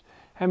cause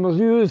and will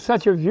use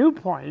such a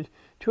viewpoint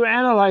to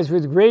analyze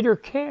with greater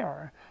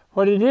care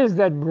what it is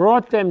that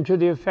brought them to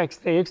the effects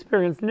they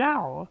experience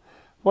now.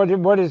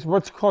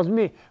 What's caused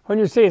me? When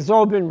you say it's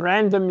all been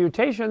random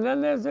mutation,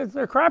 then it's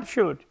a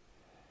crapshoot.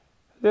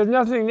 There's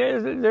nothing.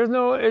 There's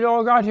no. It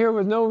all got here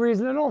with no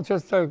reason at all.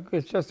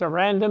 It's just a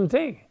random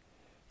thing,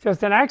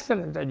 just an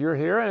accident that you're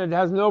here, and it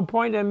has no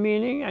point and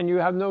meaning, and you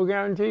have no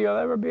guarantee you'll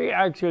ever be.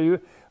 Actually,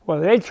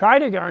 they try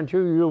to guarantee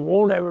you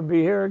won't ever be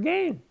here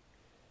again,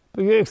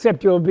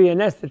 except you'll be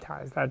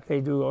anesthetized. That they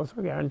do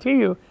also guarantee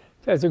you.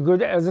 As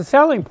a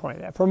selling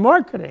point for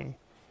marketing.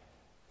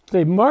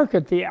 They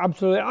market the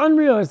absolutely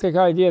unrealistic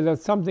idea that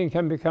something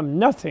can become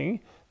nothing,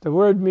 the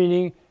word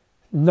meaning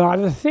not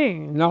a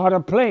thing, not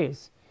a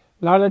place,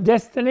 not a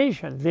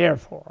destination,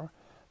 therefore.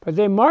 But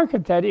they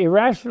market that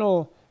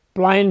irrational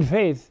blind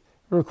faith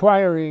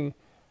requiring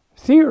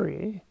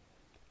theory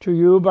to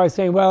you by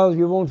saying, well,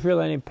 you won't feel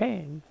any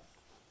pain.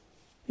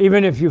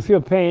 Even if you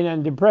feel pain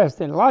and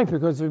depressed in life,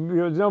 because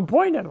there's no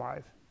point in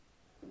life.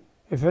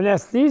 If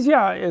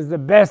anesthesia is the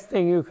best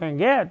thing you can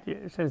get,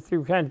 since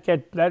you can't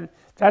get that,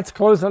 that's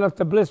close enough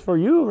to bliss for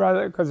you,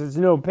 rather, because it's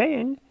no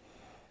pain,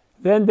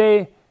 then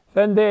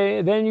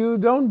you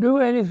don't do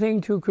anything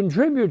to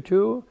contribute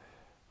to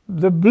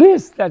the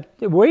bliss that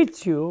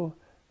awaits you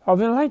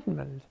of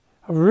enlightenment,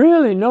 of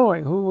really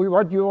knowing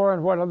what you are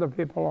and what other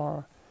people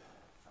are.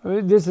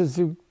 This is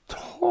a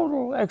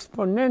total,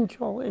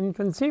 exponential,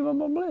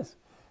 inconceivable bliss.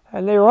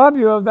 And they rob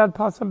you of that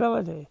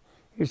possibility.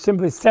 You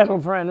simply settle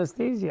for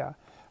anesthesia,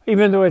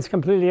 even though it's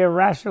completely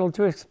irrational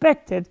to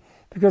expect it,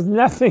 because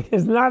nothing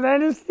is not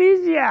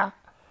anesthesia.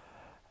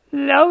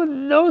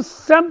 No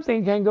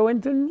something can go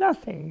into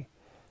nothing.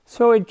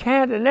 So it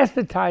can't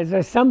anesthetize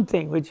a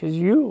something, which is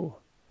you.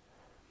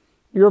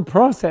 Your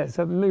process,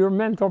 your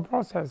mental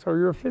process, or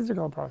your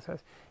physical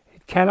process.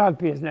 It cannot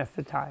be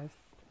anesthetized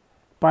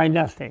by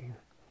nothing.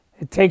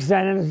 It takes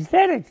an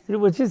anesthetic,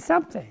 which is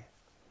something.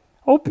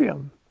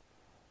 Opium,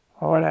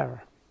 or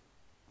whatever.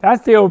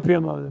 That's the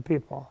opium of the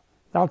people,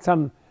 not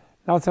some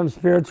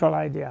spiritual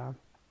idea.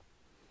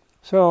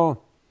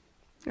 So,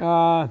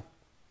 I'm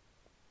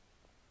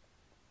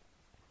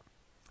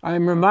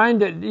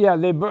reminded,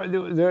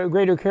 the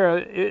greater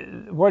care,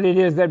 what it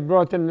is that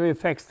brought them the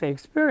effects they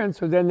experience.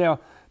 So then they'll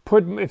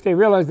if they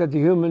realize that the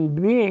human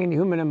being, the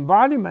human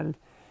embodiment,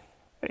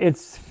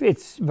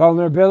 its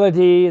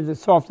vulnerability, the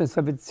softness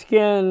of its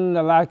skin,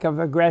 the lack of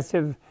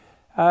aggressive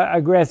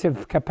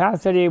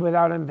capacity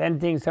without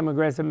inventing some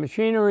aggressive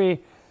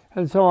machinery,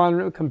 and so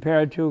on,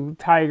 compared to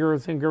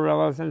tigers and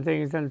gorillas and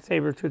things, and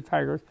saber-toothed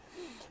tigers.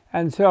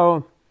 And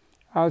so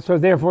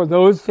therefore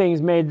those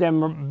things made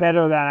them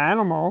better than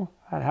animal,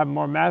 and have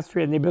more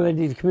mastery and the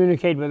ability to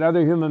communicate with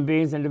other human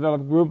beings and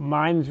develop group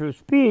mind through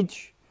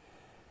speech.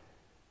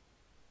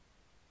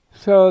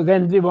 So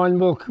then one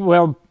will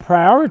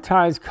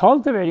prioritize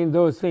cultivating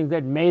those things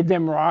that made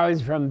them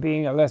rise from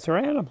being a lesser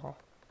animal,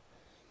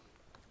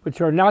 which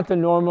are not the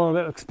normal,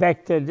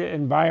 expected,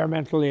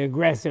 environmentally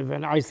aggressive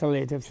and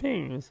isolative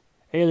things,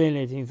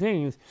 alienating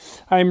things.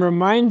 I'm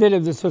reminded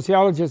of the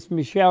sociologist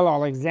Michelle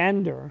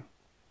Alexander,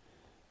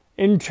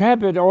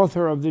 intrepid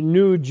author of the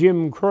new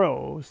Jim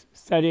Crow,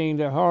 studying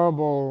the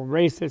horrible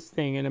racist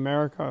thing in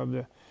America of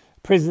the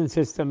prison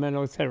system and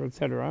et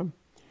cetera,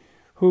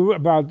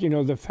 about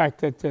the fact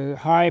that the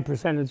high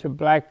percentage of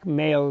black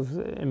males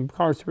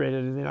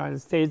incarcerated in the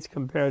United States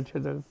compared to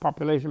the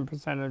population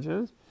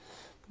percentages,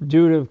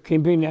 due to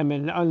keeping them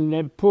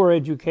in poor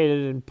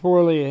educated and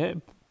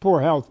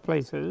poor health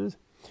places,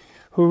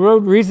 who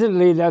wrote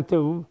recently that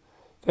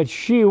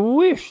she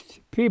wished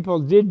people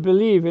did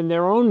believe in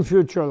their own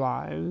future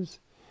lives,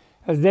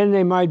 as then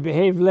they might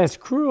behave less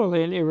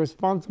cruelly and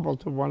irresponsible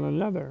to one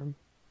another.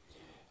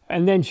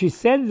 And then she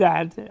said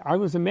that, I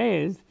was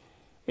amazed,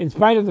 in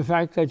spite of the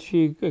fact that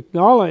she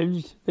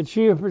acknowledged that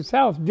she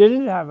herself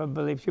didn't have a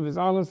belief. She was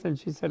honest, and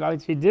she said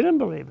she didn't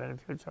believe in a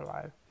future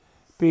life,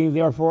 being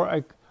therefore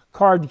a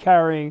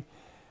card-carrying,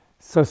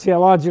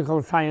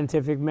 sociological,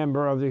 scientific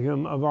member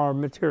of our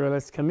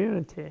materialist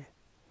community.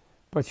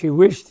 But she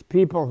wished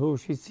people who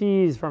she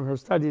sees from her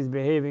studies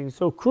behaving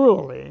so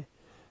cruelly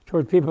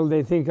toward people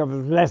they think of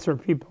as lesser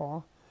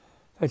people,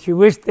 that she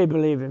wished they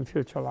believed in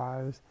future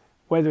lives,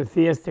 whether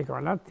theistic or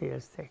not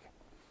theistic,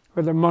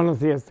 whether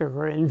monotheistic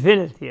or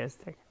infinite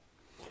theistic.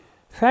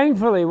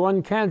 Thankfully,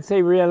 one can't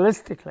say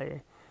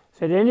realistically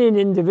that any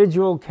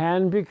individual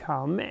can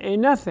become a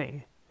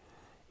nothing.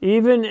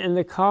 Even in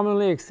the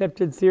commonly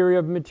accepted theory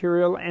of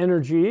material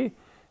energy,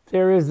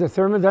 there is the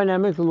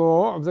thermodynamic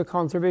law of the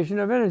conservation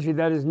of energy.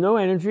 That is, no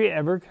energy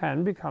ever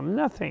can become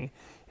nothing.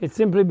 It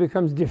simply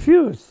becomes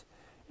diffuse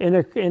in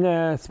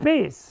a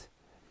space.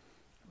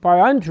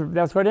 By entropy,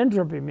 that's what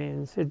entropy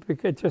means.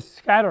 It just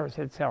scatters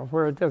itself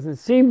where it doesn't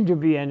seem to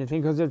be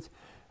anything because it's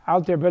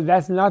out there, but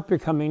that's not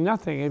becoming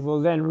nothing. It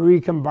will then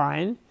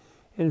recombine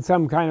in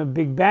some kind of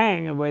big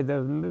bang, the way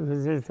the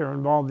physicists are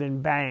involved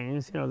in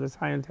bangs, the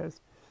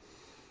scientists.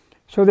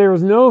 So there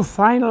is no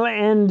final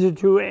end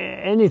to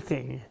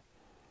anything.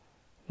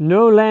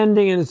 No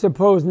landing in a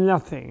supposed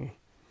nothing.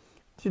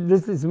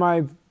 This is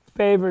my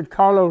favorite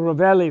Carlo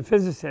Rovelli,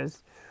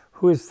 physicist,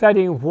 who is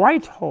studying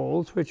white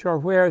holes, which are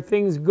where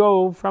things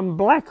go from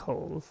black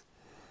holes.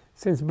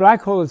 Since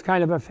black hole is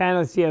kind of a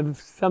fantasy of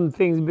some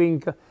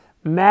things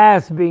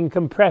mass being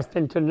compressed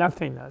into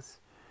nothingness.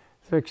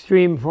 The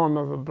extreme form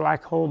of a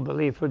black hole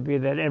belief would be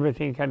that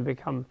everything can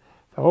become,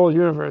 the whole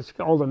universe,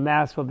 all the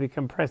mass will be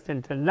compressed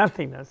into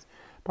nothingness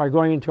by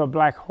going into a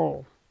black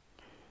hole.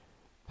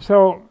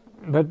 So,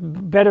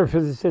 but better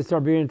physicists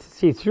are beginning to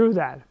see through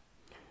that.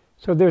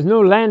 So there's no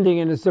landing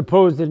in a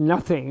supposed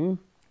nothing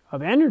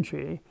of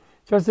energy,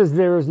 just as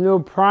there is no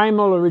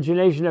primal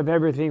origination of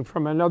everything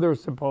from another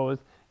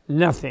supposed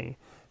nothing.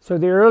 So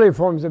the early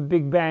forms of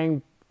Big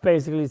Bang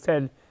basically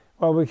said,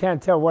 well, we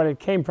can't tell what it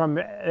came from.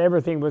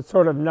 Everything was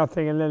sort of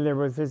nothing, and then there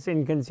was this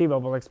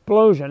inconceivable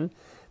explosion,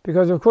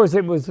 because of course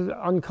it was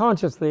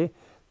unconsciously.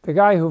 The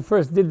guy who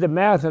first did the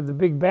math of the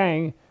Big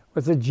Bang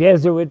was a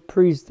Jesuit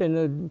priest in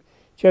a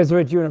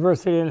Jesuit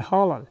university in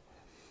Holland,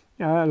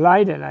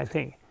 Leiden, I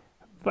think.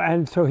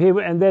 And so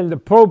and then the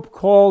Pope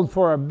called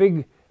for a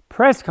big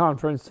press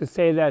conference to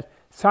say that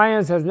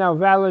science has now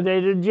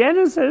validated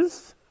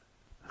Genesis.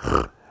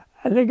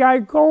 And the guy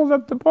called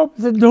up the Pope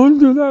and said, don't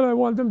do that. I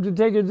want them to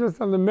take it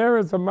just on the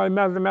merits of my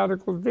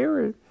mathematical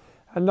theory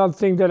and not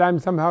think that I'm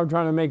somehow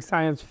trying to make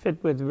science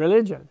fit with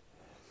religion.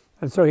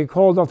 And so he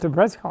called off the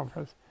press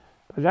conference.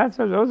 But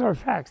those are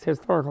facts,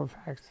 historical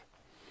facts.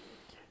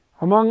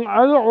 Among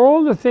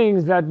all the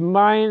things that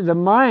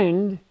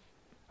among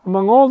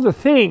all the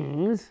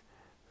things,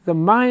 the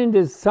mind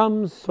is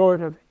some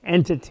sort of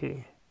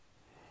entity.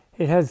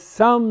 It has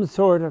some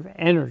sort of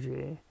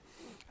energy.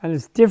 And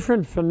its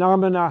different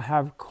phenomena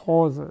have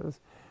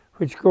causes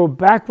which go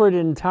backward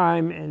in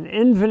time in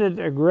infinite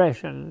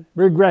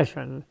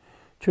regression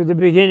to the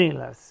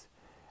beginningless,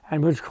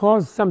 and which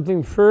cause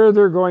something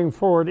further going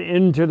forward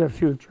into the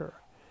future.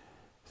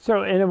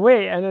 So in a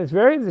way, and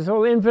this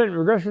whole infinite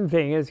regression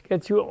thing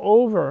gets you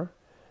over,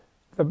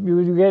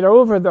 you get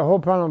over the whole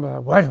problem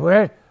of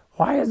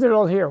why is it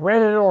all here? Where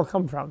did it all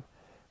come from?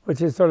 Which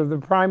is sort of the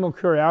primal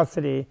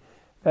curiosity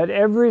that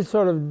every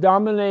sort of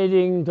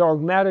dominating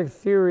dogmatic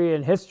theory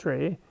in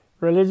history,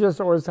 religious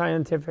or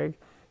scientific,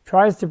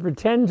 tries to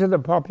pretend to the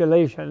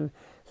population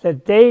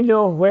that they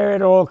know where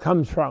it all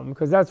comes from,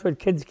 because that's what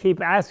kids keep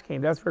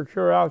asking. That's where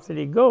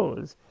curiosity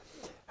goes.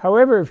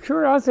 However, if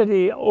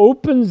curiosity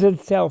opens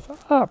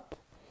itself up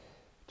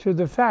to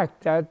the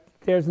fact that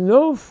there's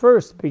no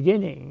first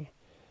beginning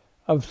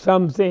of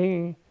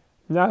something,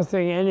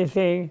 nothing,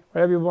 anything,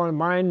 whatever you want,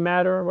 mind,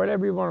 matter,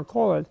 whatever you want to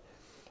call it,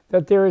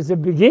 that there is a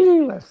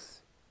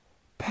beginningless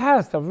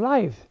past of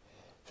life,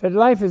 that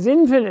life is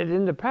infinite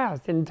in the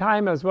past, in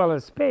time as well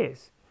as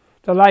space,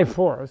 the life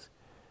force,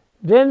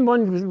 then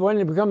when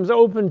it becomes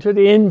open to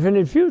the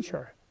infinite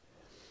future,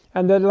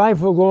 and that life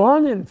will go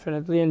on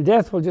infinitely, and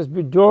death will just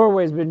be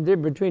doorways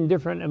between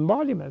different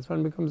embodiments,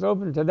 when it becomes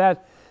open to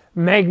that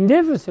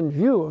magnificent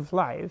view of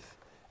life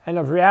and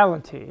of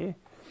reality,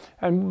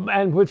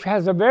 and which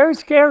has a very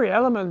scary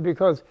element,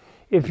 because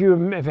if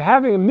you're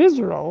having a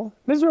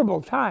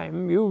miserable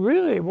time, you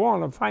really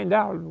want to find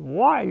out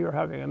why you're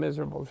having a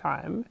miserable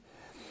time,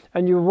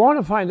 and you want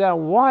to find out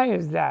why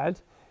is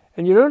that,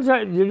 and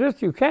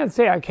you can't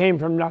say I came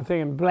from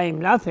nothing and blame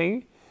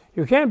nothing.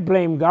 You can't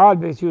blame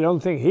God because you don't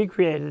think he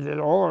created it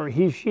all, or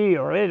he, she,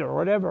 or it, or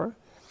whatever.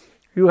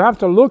 You have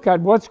to look at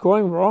what's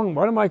going wrong.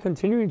 What am I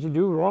continuing to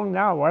do wrong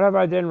now? What have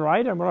I done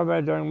right, and what have I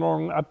done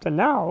wrong up to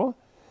now,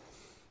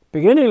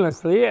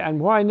 beginninglessly, and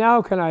why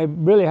now can I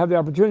really have the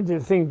opportunity to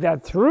think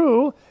that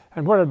through,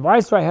 and what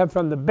advice do I have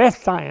from the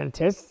best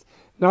scientists,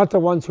 not the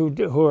ones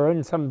who are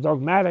in some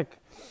dogmatic,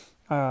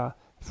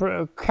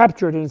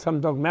 captured in some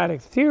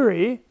dogmatic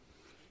theory.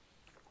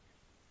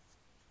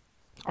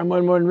 And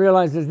when one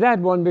realizes that,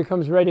 one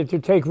becomes ready to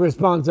take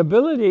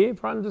responsibility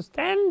for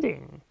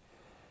understanding,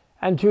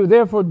 and to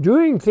therefore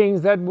doing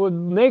things that would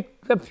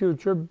make the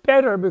future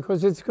better,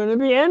 because it's going to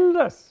be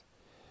endless.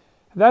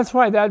 That's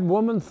why that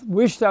woman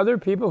wished other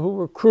people who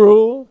were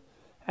cruel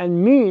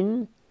and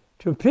mean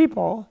to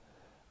people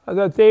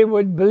that they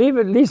would believe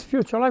at least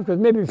future life, because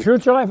maybe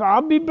future life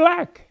I'll be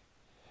black.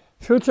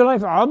 Future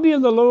life I'll be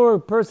the lower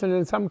person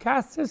in some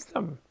caste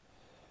system.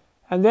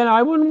 And then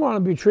I wouldn't want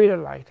to be treated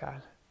like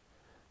that.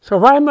 So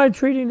why am I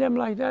treating them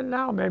like that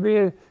now?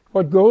 Maybe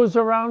what goes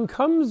around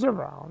comes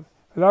around.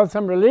 Without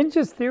some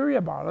religious theory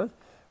about it,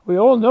 we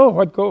all know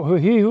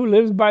he who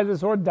lives by the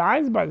sword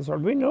dies by the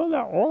sword. We know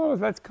that, all of us,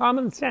 that's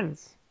common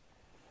sense.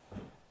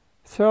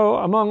 So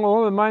among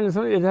all the mind,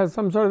 it has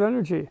some sort of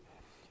energy.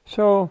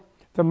 So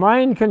the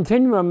mind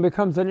continuum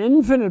becomes an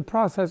infinite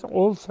process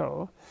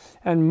also,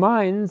 and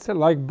minds,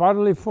 like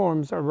bodily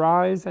forms,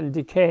 arise and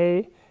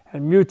decay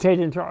and mutate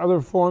into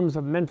other forms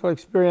of mental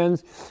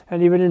experience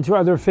and even into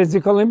other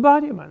physical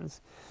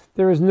embodiments.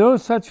 There is no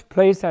such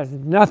place as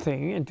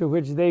nothing into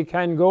which they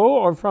can go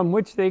or from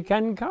which they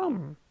can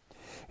come.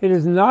 It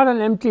is not an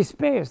empty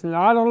space,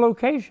 not a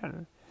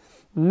location.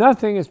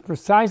 Nothing is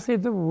precisely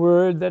the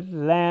word that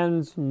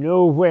lands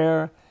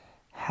nowhere,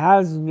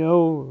 has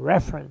no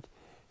referent.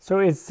 So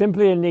it's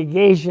simply a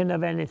negation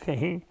of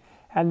anything,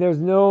 and there's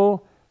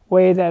no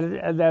way that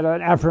an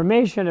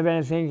affirmation of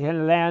anything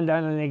can land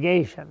on a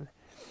negation.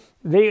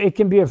 It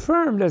can be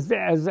affirmed as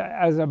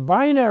a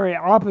binary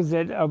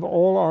opposite of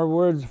all our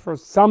words for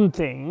some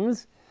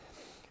things,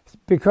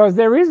 because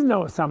there is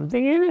no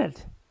something in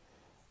it.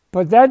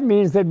 But that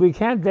means that we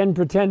can't then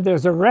pretend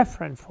there's a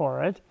referent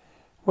for it,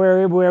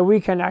 where we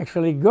can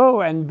actually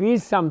go and be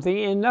something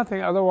in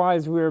nothing.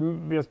 Otherwise, we're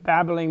just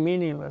babbling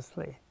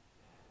meaninglessly,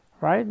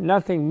 right?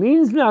 Nothing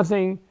means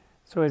nothing,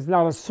 so it's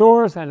not a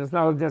source and it's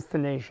not a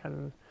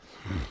destination.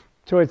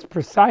 So it's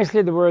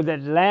precisely the word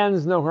that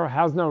lands nowhere,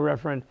 has no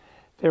referent.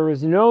 There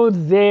is no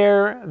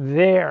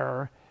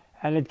there,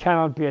 and it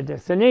cannot be a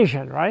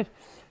destination, right?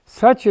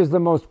 Such is the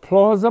most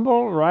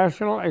plausible,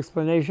 rational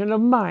explanation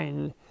of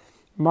mind.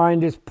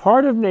 Mind is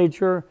part of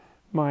nature.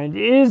 Mind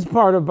is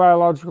part of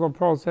biological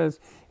process.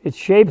 It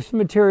shapes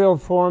material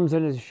forms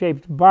and is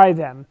shaped by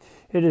them.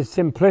 It is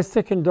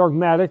simplistic and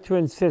dogmatic to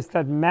insist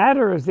that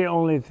matter is the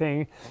only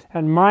thing,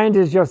 and mind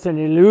is just an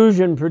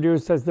illusion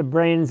produced as the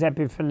brain's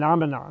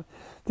epiphenomenon.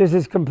 This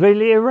is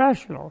completely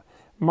irrational.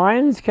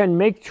 Minds can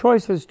make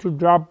choices to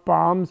drop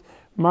bombs.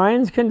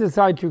 Minds can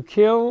decide to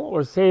kill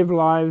or save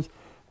lives,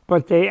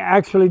 but they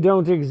actually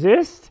don't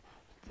exist?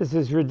 This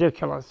is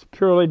ridiculous,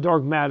 purely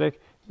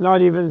dogmatic,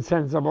 not even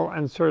sensible,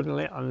 and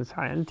certainly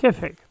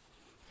unscientific.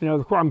 You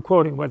know, I'm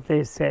quoting what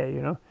they say,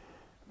 you know.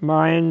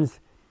 Minds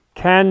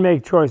can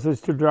make choices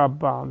to drop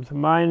bombs.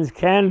 Minds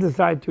can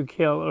decide to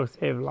kill or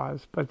save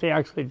lives, but they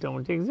actually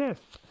don't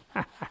exist.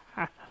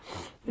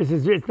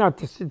 It's not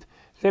just,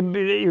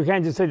 you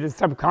can't just say the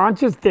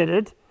subconscious did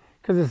it,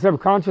 because the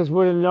subconscious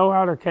wouldn't know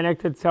how to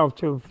connect itself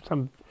to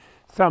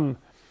some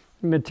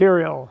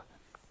material,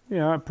 you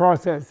know,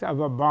 process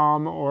of a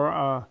bomb or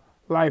a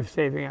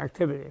life-saving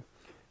activity.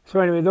 So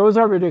anyway, those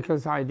are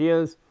ridiculous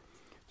ideas.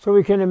 So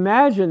we can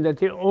imagine that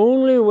the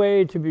only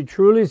way to be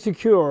truly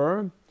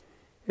secure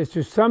is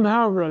to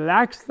somehow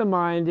relax the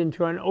mind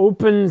into an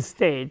open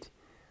state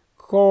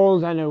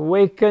called an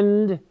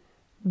awakened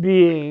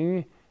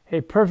being,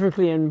 a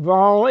perfectly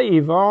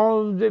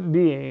evolved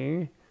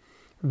being,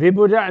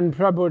 Vibhuddha and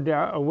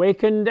Prabhuddha,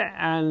 awakened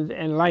and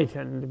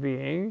enlightened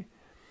being,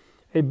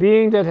 a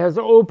being that has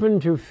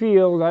opened to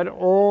feel that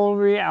all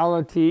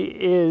reality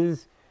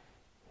is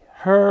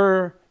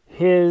her,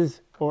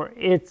 his, or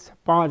its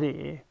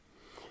body,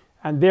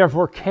 and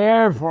therefore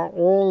care for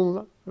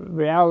all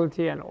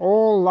reality and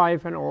all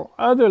life and all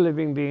other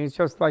living beings,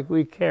 just like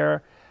we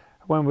care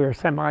when we're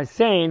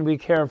semi-sane, we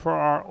care for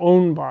our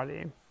own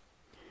body.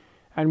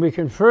 And we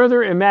can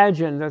further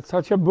imagine that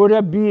such a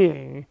Buddha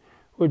being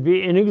would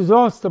be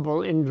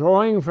inexhaustible in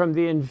drawing from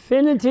the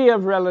infinity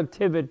of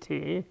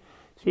relativity,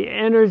 the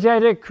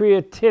energetic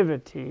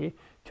creativity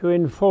to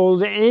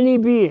enfold any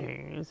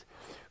beings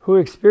who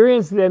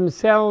experience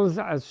themselves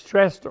as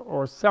stressed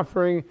or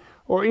suffering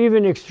or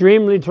even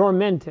extremely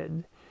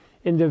tormented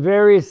in the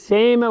very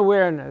same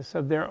awareness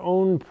of their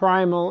own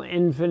primal,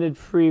 infinite,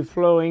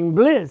 free-flowing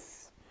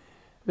bliss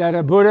that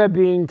a Buddha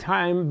being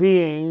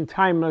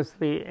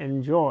timelessly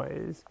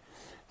enjoys.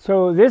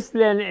 So this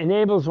then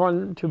enables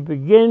one to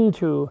begin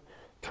to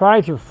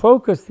try to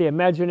focus the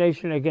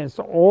imagination against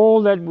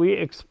all that we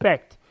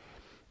expect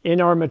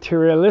in our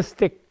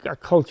materialistic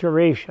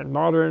acculturation,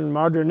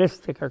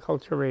 modernistic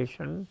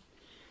acculturation,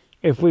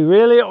 if we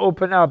really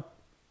open up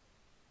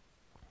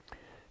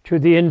to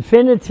the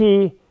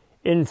infinity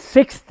in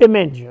 6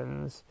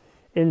 dimensions,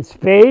 in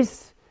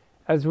space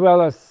as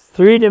well as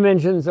 3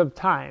 dimensions of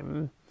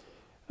time,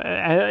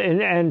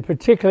 and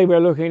particularly we're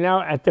looking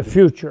now at the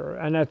future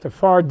and at the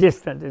far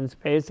distant in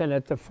space and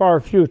at the far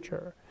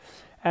future.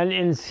 And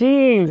in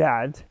seeing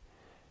that,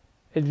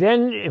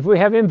 then if we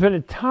have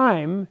infinite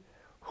time,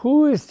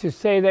 who is to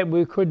say that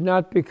we could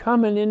not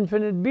become an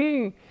infinite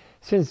being?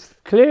 Since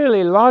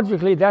clearly,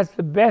 logically, that's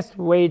the best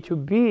way to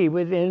be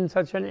within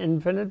such an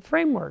infinite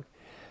framework.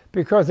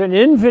 Because an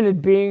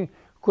infinite being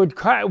would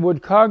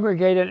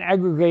congregate and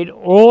aggregate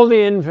all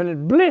the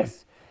infinite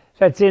bliss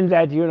that's in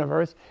that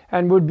universe,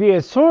 and would be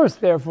a source,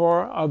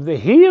 therefore, of the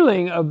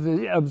healing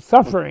of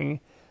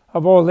suffering,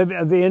 of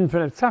the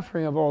infinite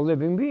suffering of all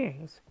living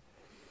beings.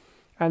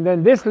 And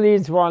then this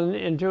leads one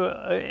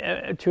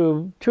into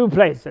to 2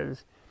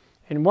 places.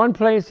 In one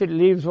place, it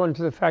leads one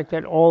to the fact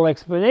that all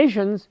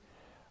explanations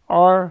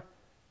are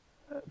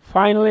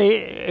finally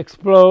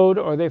explode,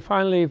 or they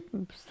finally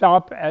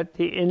stop at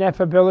the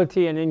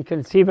ineffability and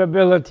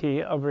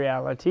inconceivability of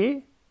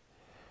reality.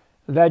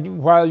 That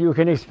while you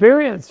can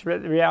experience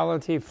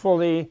reality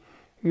fully,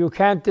 you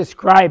can't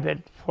describe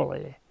it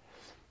fully.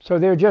 So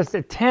they're just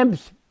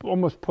attempts,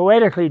 almost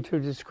poetically, to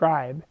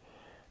describe.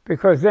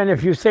 Because then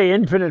if you say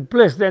infinite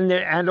bliss, then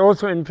and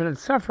also infinite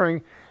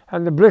suffering,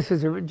 and the bliss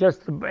is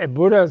just a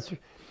Buddha's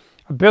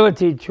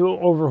ability to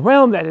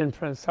overwhelm that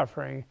infinite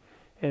suffering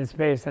in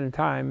space and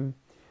time.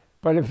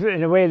 But if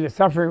in a way the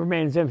suffering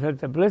remains infinite,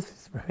 the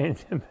bliss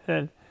remains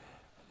infinite,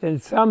 then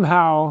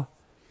somehow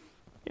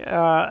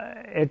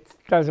it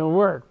doesn't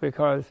work,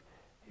 because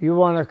you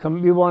want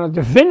to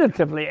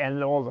definitively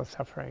end all the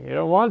suffering. You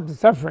don't want the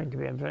suffering to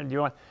be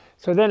infinite.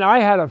 So then I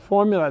had a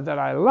formula that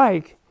I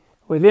like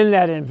within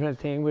that infinite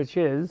thing, which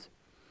is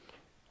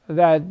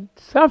that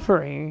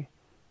suffering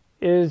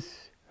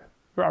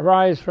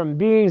arise from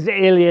being's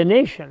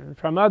alienation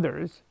from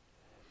others,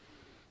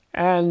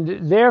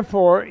 and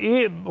therefore,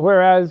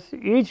 whereas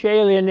each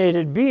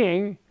alienated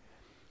being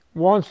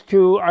wants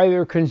to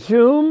either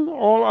consume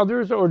all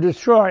others or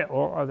destroy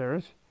all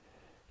others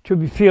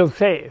to feel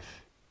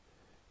safe,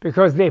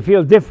 because they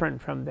feel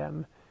different from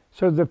them.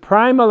 So the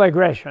primal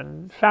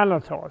aggression,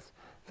 thanatos,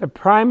 the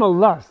primal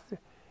lust,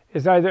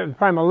 is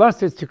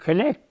to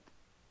connect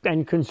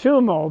and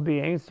consume all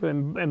beings, to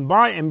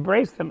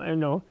embrace them,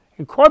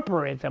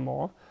 incorporate them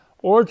all,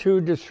 or to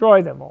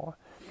destroy them all,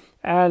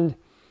 and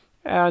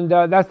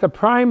that's the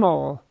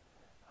primal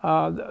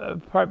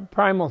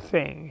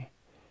thing.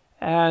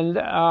 And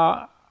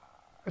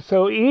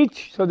so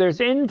there's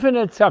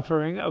infinite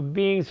suffering of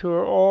beings who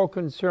are all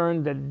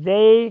concerned that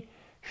they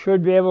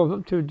should be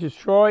able to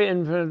destroy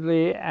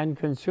infinitely and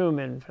consume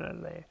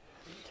infinitely.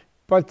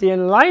 But the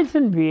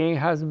enlightened being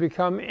has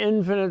become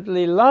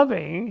infinitely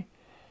loving,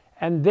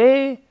 and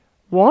they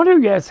want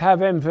to, yes,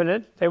 have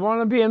infinite. They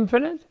want to be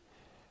infinite,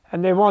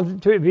 and they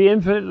want to be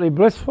infinitely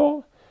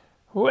blissful,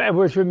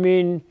 which would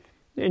mean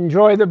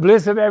enjoy the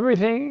bliss of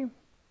everything.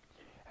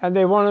 And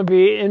they want to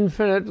be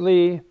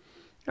infinitely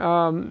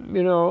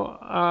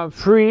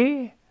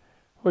free,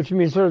 which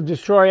means sort of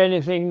destroy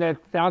anything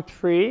that's not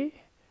free,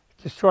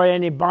 destroy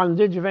any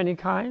bondage of any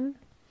kind.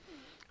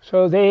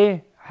 So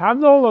they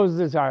have all those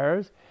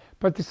desires,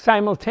 but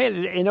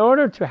simultaneously, in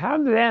order to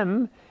have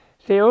them,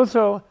 they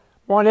also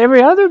want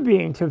every other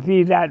being to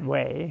be that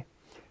way.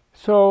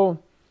 So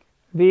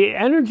the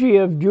energy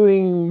of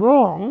doing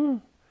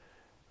wrong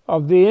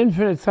of the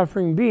infinite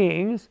suffering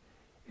beings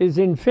is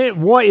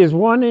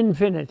one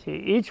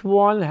infinity. Each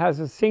one has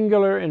a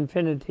singular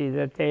infinity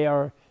that they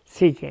are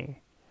seeking.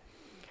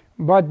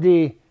 But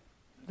the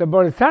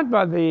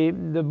Bodhisattva,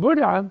 the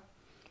Buddha,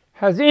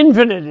 has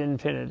infinite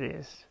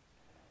infinities.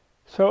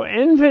 So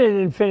infinite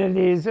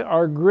infinities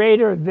are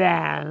greater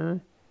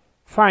than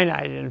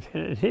finite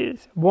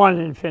infinities, one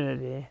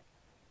infinity.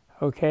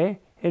 Okay?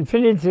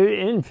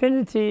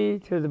 Infinity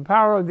to the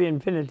power of the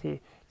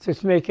infinity,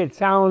 just to make it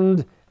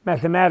sound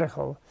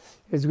mathematical,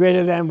 is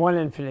greater than one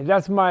infinity.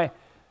 That's my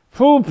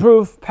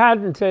foolproof,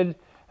 patented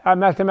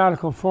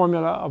mathematical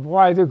formula of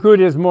why the good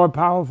is more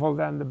powerful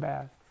than the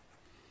bad.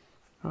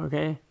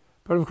 Okay?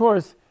 But of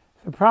course,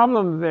 the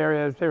problem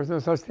there is there's no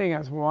such thing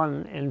as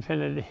one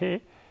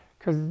infinity,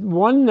 because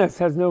oneness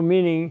has no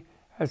meaning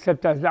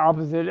except as the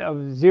opposite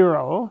of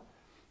zero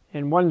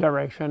in one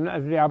direction,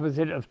 as the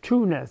opposite of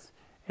two-ness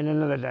in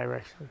another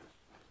direction.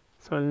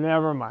 So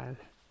never mind.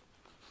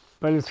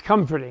 But it's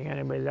comforting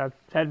anyway,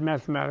 that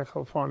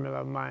mathematical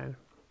formula of mine.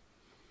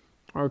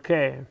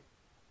 Okay.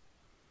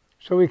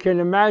 So we can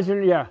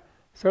imagine,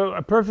 so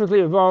a perfectly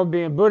evolved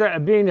being, a Buddha, a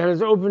being that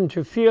is open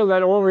to feel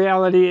that all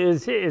reality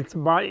is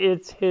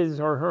it's his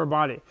or her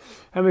body.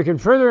 And we can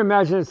further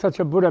imagine that such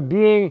a Buddha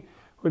being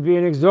would be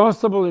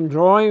inexhaustible in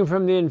drawing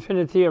from the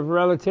infinity of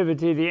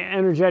relativity the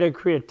energetic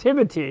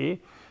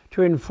creativity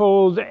to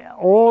enfold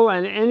all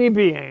and any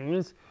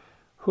beings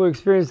who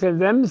experience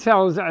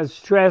themselves as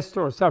stressed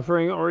or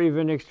suffering or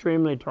even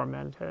extremely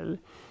tormented,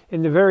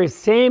 in the very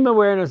same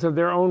awareness of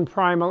their own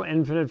primal,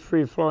 infinite,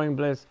 free-flowing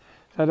bliss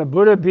that a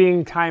Buddha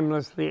being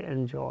timelessly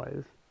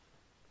enjoys.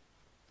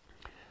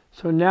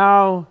 So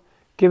now,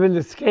 given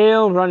the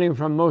scale running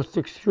from most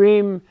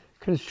extreme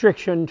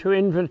constriction to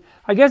infinite,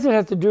 I guess it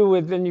has to do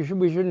with, and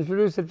we should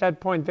introduce at that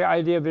point the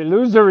idea of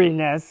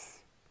illusoriness,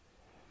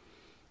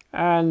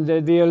 and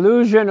the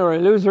illusion or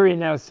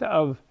illusoriness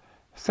of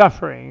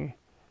suffering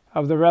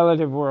of the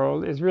relative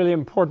world is really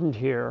important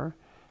here,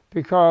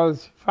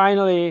 because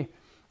finally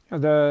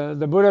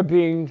the Buddha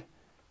being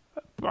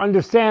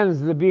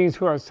understands the beings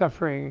who are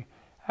suffering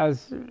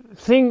as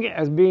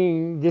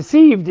being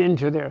deceived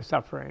into their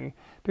suffering,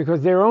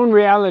 because their own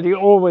reality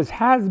always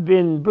has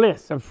been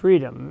bliss of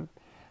freedom,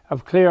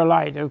 of clear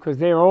light, because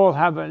they all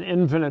have an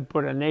infinite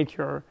Buddha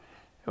nature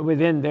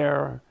within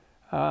their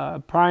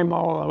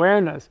primal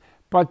awareness,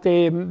 but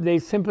they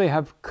simply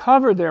have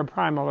covered their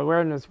primal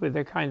awareness with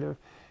a kind of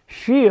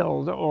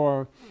shield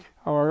or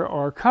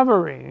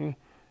covering,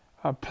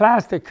 a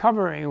plastic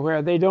covering,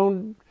 where they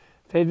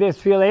just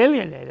feel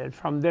alienated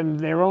from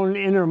their own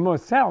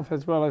innermost self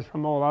as well as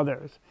from all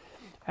others.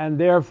 And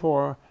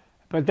therefore,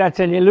 but that's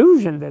an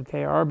illusion that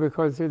they are,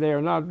 because they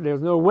are not,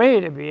 there's no way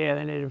to be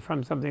alienated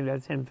from something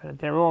that's infinite.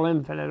 They're all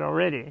infinite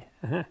already.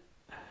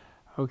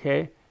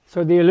 Okay?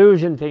 So the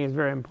illusion thing is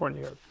very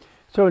important here.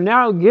 So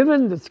now,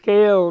 given the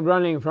scale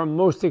running from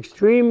most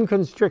extreme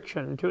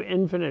constriction to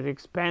infinite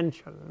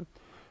expansion,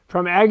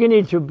 from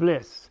agony to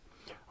bliss,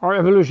 our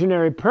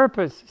evolutionary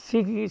purpose,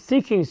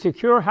 seeking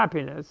secure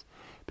happiness,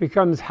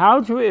 becomes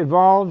how to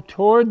evolve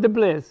toward the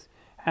bliss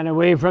and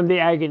away from the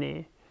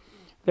agony.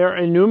 There are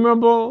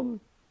innumerable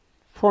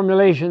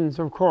formulations,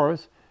 of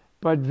course,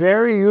 but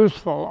very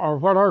useful are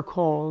what are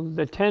called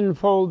the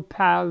tenfold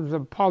paths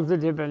of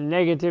positive and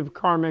negative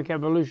karmic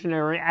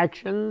evolutionary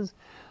actions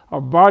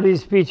of body,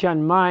 speech,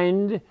 and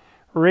mind,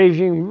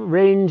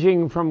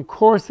 ranging from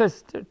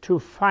coarsest to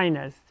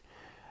finest,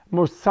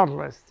 most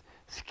subtlest.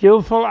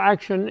 Skillful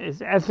action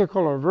is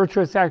ethical or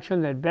virtuous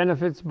action that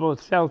benefits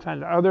both self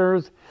and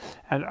others,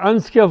 and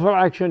unskillful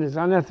action is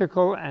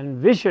unethical and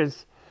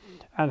vicious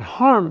and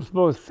harms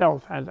both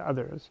self and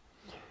others.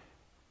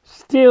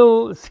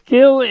 Still,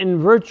 skill in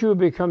virtue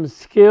becomes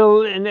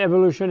skill in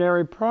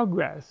evolutionary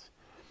progress.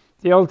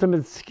 The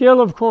ultimate skill,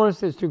 of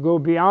course, is to go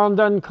beyond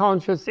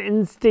unconscious,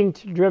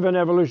 instinct-driven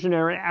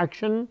evolutionary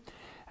action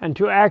and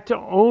to act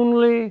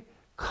only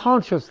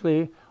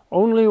consciously,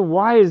 only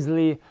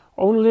wisely,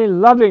 only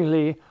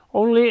lovingly,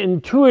 only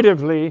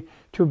intuitively,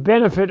 to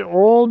benefit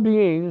all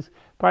beings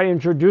by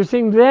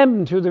introducing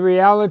them to the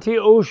reality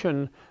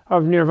ocean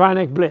of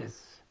nirvanic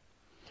bliss.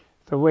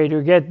 The way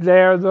to get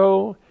there,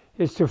 though,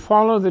 is to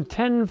follow the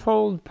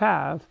tenfold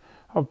path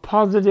of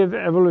positive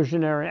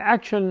evolutionary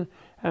action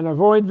and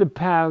avoid the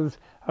paths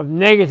of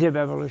negative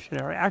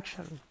evolutionary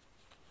action.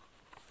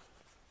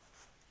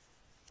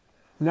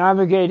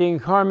 Navigating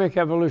karmic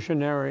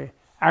evolutionary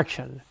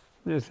action.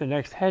 This is the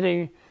next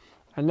heading.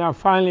 And now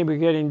finally we're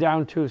getting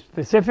down to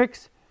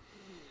specifics.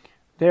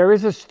 There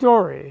is a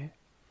story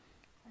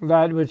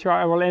which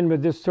I will end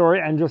with this story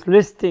and just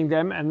listing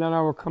them, and then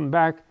I will come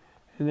back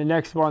in the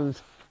next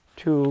ones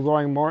to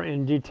going more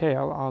in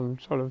detail on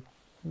sort of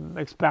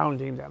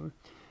expounding them.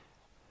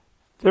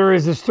 There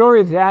is a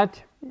story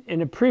that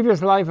in a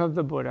previous life of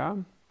the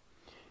Buddha,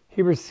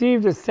 he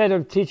received a set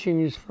of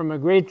teachings from a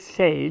great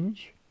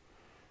sage,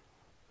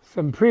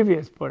 some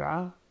previous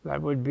Buddha.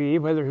 That would be,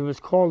 whether he was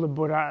called a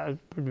Buddha,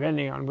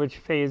 depending on which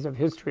phase of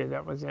history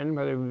that was in,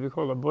 whether he would be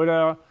called a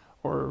Buddha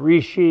or a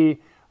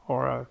Rishi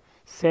or a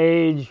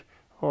sage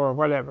or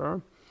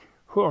whatever,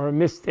 or a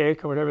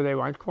mystic or whatever they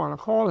want to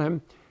call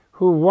him,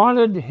 who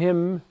wanted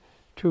him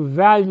to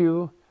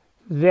value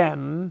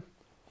them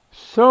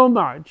so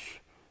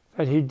much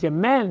that he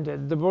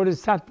demanded the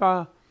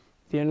Bodhisattva,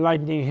 the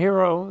enlightening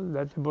hero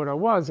that the Buddha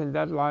was in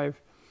that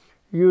life,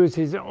 use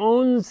his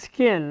own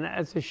skin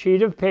as a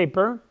sheet of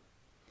paper,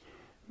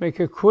 make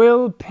a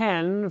quill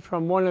pen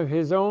from one of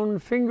his own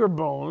finger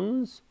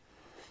bones,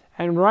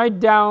 and write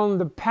down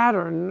the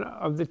pattern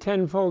of the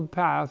tenfold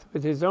path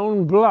with his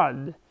own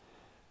blood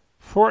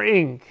for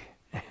ink.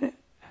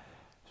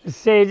 The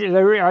sage,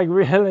 I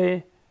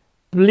really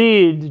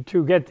bleed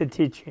to get the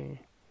teaching.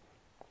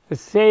 The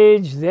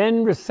sage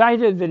then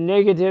recited the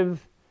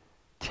negative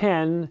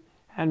 10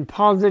 and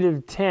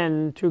positive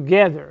 10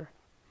 together,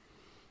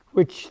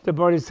 which the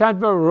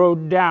Bodhisattva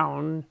wrote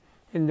down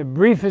in the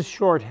briefest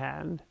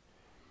shorthand.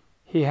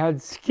 He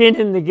had skin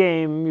in the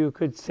game, you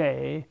could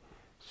say,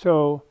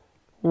 so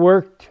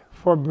worked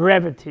for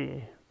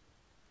brevity.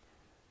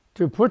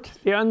 To put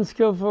the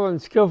unskillful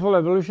and skillful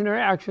evolutionary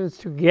actions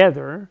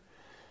together,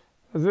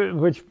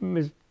 which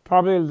is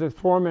probably the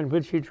form in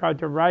which he tried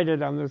to write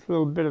it on this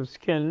little bit of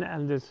skin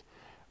and this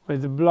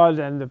with the blood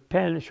and the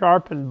pen,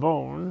 sharpened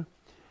bone,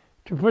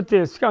 to put the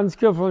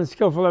unskillful and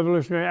skillful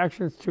evolutionary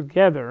actions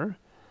together,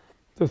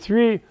 the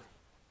three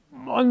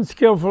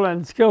unskillful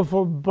and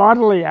skillful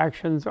bodily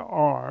actions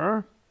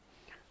are: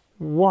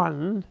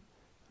 1,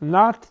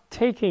 not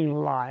taking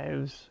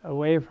lives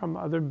away from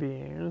other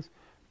beings,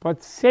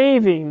 but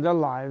saving the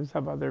lives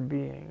of other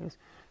beings.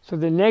 So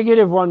the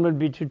negative one would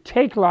be to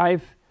take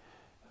life,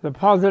 the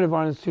positive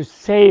one is to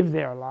save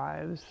their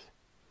lives.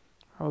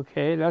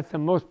 Okay, that's the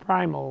most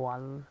primal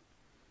one.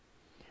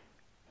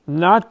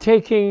 not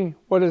taking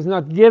what is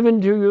not given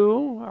to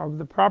you of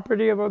the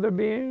property of other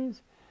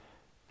beings,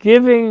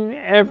 giving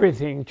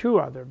everything to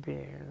other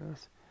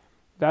beings.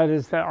 That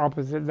is the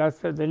opposite. That's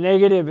the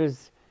negative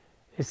is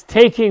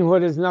taking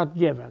what is not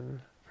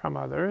given from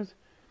others,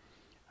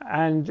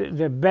 and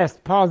the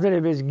best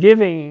positive is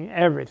giving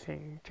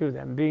everything to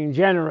them, being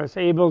generous,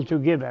 able to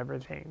give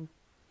everything.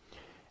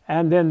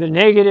 And then the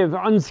negative,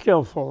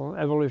 unskillful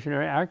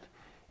evolutionary act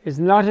is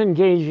not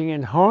engaging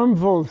in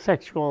harmful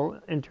sexual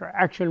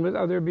interaction with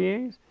other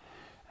beings,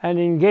 and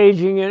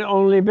engaging in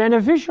only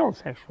beneficial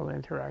sexual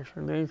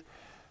interaction. Means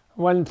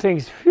one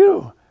thinks,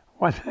 phew,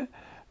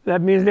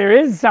 that means there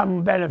is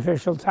some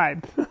beneficial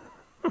type.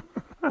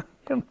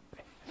 You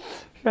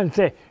can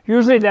say,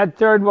 usually that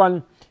third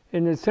one,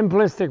 in a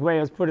simplistic way,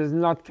 is put as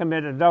not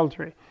commit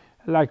adultery,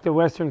 like the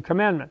Western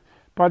commandment.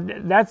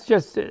 But that's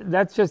just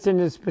in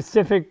a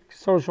specific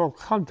social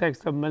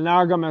context of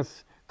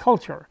monogamous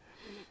culture.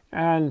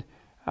 And,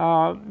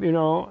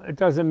 it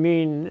doesn't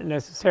mean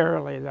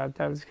necessarily that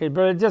that's the case,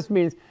 but it just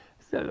means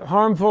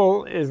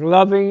harmful is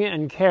loving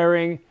and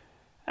caring.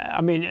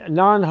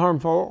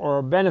 Non-harmful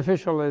or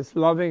beneficial is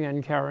loving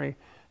and caring,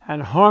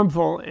 and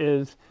harmful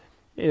is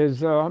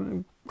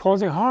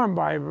causing harm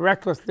by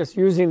recklessness,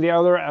 using the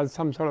other as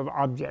some sort of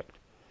object,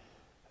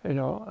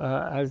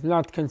 as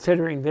not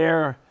considering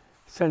their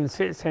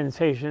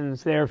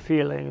sensations, their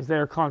feelings,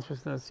 their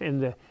consciousness in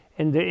the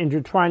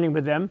intertwining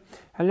with them.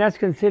 And that's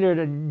considered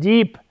a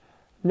deep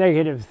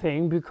negative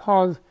thing,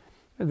 because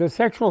the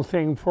sexual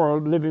thing for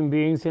living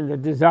beings in the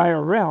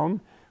desire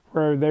realm,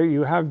 where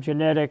you have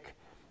genetic,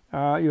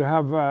 you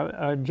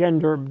have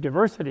gender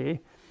diversity,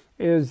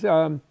 is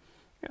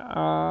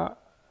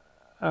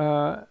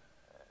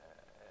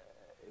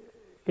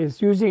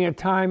using a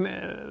time,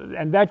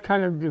 and that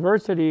kind of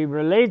diversity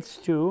relates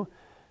to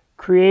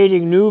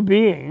creating new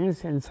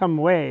beings in some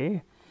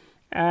way,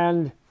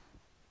 and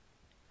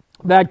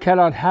that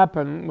cannot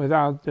happen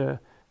without the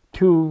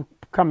two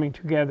coming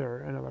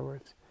together, in other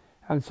words.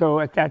 And so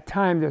at that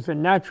time there's a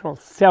natural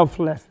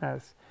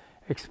selflessness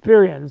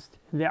experienced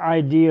in the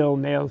ideal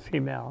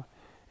male-female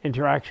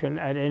interaction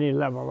at any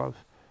level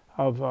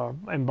of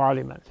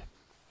embodiment.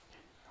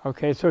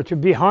 Okay, so to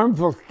be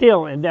harmful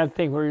still in that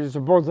thing where you're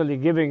supposedly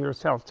giving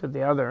yourself to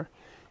the other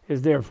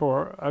is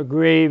therefore a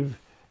grave,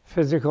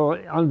 physical,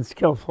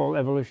 unskillful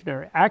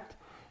evolutionary act.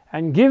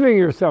 And giving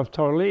yourself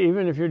totally,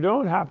 even if you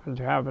don't happen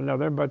to have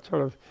another, but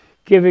sort of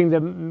giving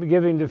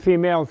the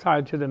female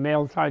side to the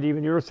male side,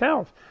 even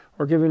yourself,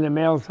 or giving the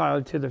male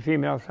side to the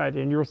female side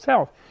in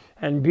yourself,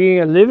 and being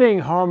a living,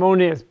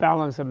 harmonious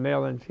balance of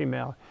male and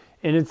female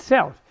in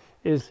itself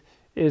is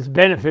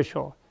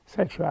beneficial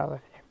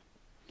sexuality.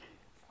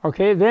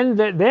 Okay, then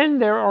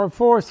there are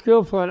 4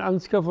 skillful and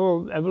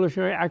unskillful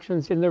evolutionary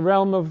actions in the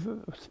realm of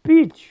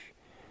speech,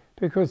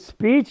 because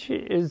speech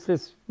is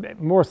this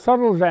more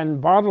subtle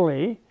than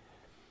bodily,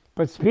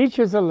 but speech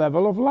is a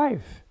level of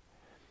life,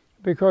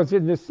 because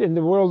in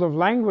the world of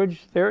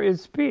language there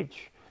is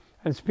speech,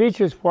 and speech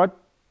is what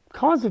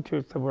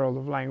constitutes the world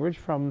of language,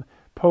 from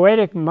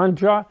poetic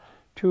mantra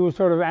to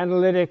sort of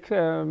analytic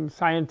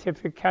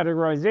scientific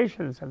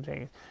categorizations and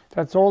things.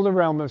 That's all the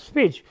realm of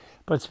speech.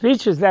 But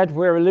speech is that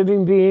where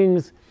living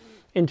beings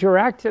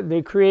interact,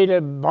 they create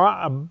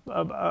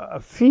a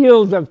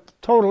field of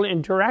total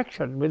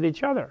interaction with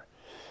each other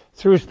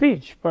through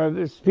speech,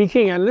 by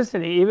speaking and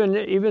listening.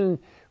 Even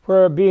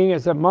where a being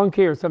is a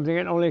monkey or something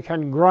and only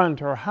can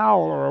grunt or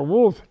howl, or a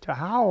wolf to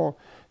howl,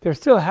 they're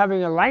still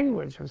having a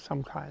language of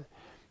some kind.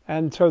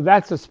 And so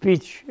that's a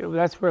speech.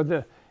 That's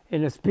where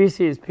in a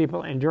species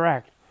people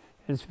interact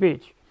in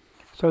speech.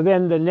 So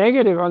then the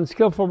negative,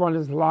 unskillful one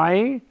is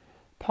lying.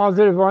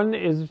 Positive one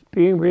is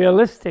being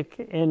realistic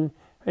in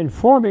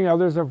informing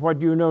others of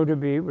what you know to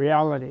be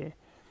reality.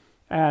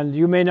 And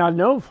you may not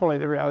know fully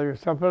the reality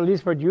yourself, but at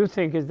least what you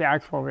think is the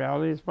actual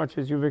reality, as much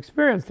as you've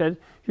experienced it,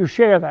 you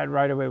share that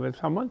right away with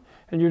someone,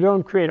 and you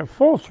don't create a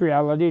false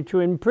reality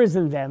to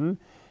imprison them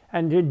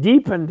and to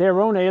deepen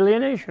their own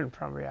alienation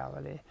from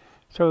reality.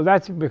 So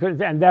that's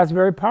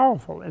very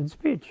powerful in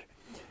speech.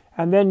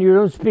 And then you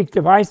don't speak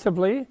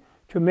divisively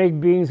to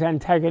make beings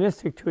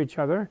antagonistic to each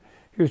other.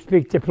 You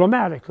speak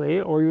diplomatically,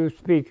 or you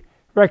speak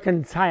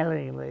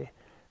reconcilingly,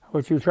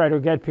 which you try to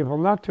get people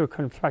not to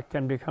conflict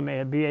and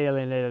be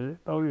alienated,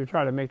 but you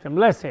try to make them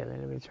less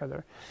alienated of each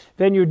other.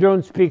 Then you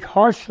don't speak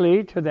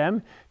harshly to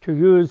them, to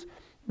use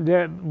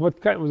the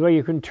way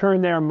you can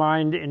turn their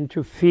mind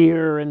into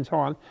fear and so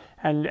on,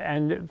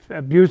 and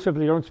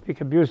abusively, don't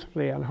speak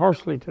abusively and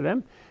harshly to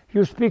them.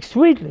 You speak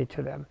sweetly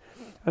to them.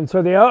 And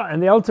so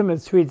the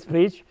ultimate sweet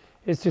speech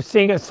is to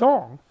sing a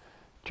song,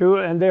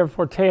 and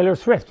therefore Taylor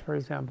Swift, for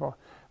example,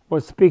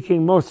 was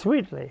speaking most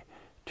sweetly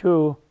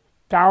to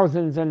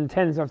thousands and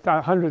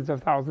hundreds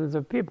of thousands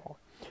of people.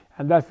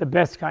 And that's the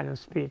best kind of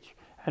speech.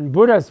 And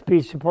Buddha's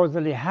speech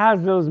supposedly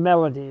has those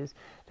melodies.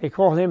 They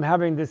call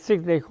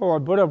a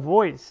Buddha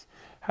voice,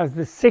 has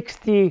the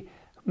 60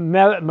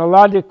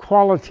 melodic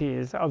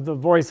qualities of the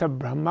voice of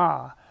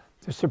Brahma,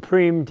 the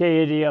supreme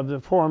deity of the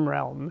form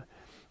realm.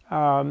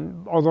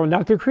 although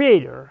not the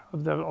creator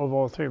of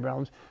all three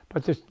realms,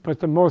 but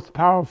the most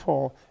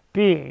powerful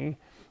being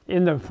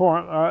in the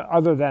form,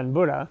 other than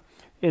Buddha,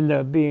 in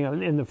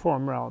the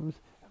form realms,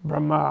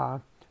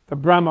 Brahma, the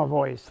Brahma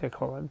voice they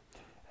call it,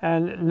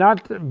 and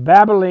not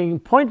babbling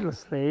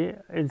pointlessly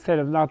instead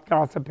of not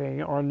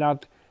gossiping or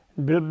not.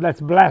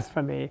 That's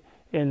blasphemy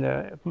in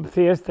the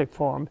theistic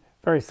form,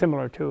 very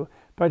similar to.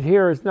 But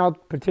here it's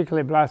not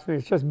particularly blasphemy.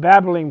 It's just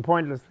babbling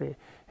pointlessly.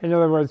 In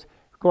other words,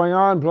 going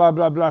on blah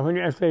blah blah when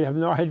you actually have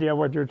no idea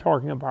what you're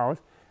talking about.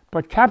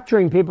 But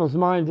capturing people's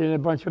mind in a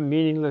bunch of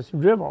meaningless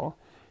drivel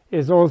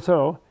is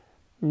also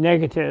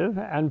negative,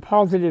 and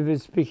positive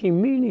is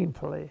speaking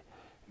meaningfully,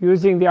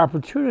 using the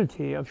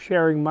opportunity of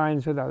sharing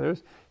minds with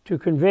others to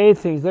convey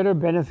things that are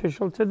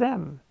beneficial to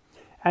them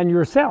and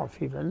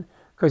yourself even,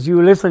 because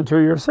you listen to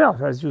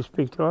yourself as you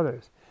speak to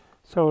others.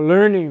 So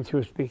learning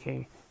through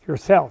speaking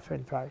yourself,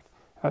 in fact,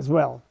 as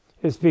well,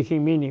 is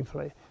speaking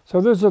meaningfully. So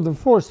those are the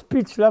four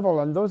speech level,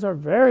 and those are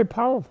very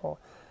powerful.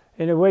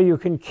 In a way, you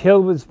can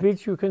kill with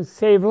speech, you can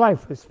save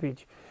life with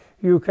speech.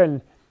 You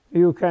can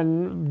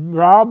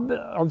rob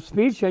of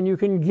speech, and you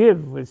can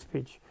give with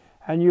speech.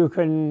 And you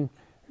can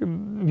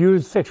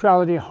use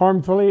sexuality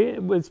harmfully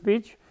with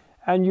speech,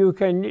 and you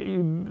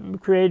can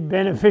create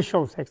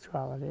beneficial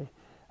sexuality.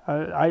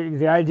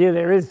 The idea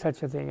there is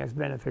such a thing as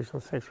beneficial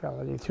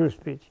sexuality through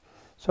speech.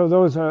 So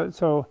those are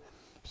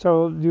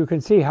so you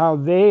can see how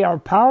they are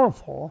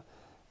powerful,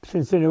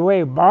 since in a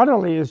way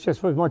bodily is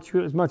just as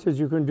much as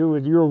you can do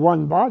with your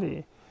one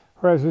body,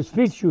 whereas with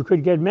speech you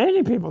could get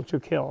many people to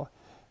kill,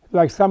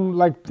 like some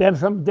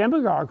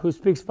demagogue who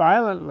speaks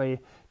violently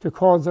to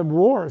cause a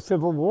war,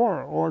 civil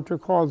war, or to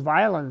cause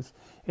violence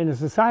in a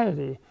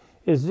society,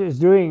 is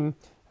doing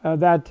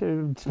that's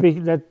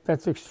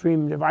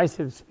extreme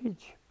divisive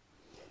speech,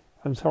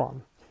 and so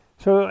on.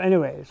 So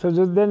anyway,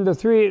 then the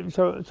three.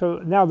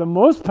 So now the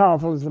most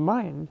powerful is the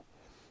mind,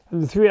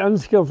 and the three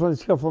unskillful and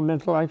skillful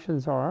mental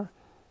actions are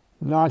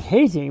not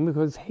hating,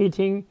 because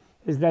hating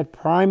is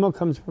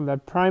comes from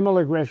that primal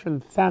aggression,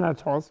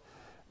 thanatos,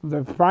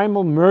 the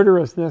primal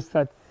murderousness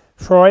that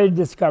Freud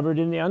discovered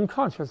in the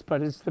unconscious.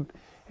 But it's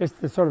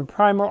the sort of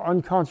primal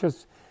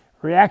unconscious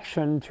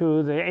reaction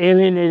to the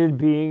alienated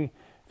being,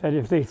 that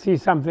if they see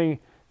something,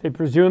 they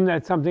presume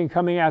that something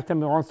coming at them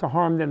that wants to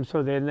harm them,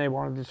 so then they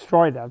want to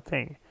destroy that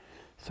thing.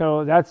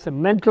 So that's the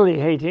mentally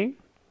hating,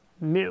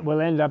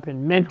 will end up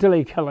in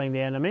mentally killing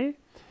the enemy.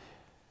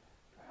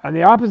 And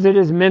the opposite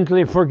is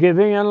mentally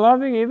forgiving and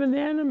loving even the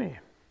enemy.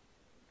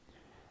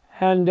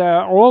 And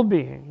all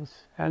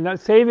beings, and that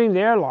saving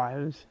their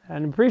lives,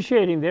 and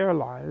appreciating their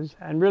lives,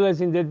 and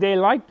realizing that they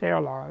like their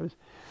lives.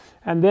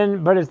 And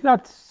then, but it's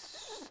not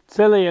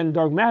silly and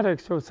dogmatic,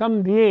 so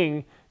some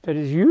being that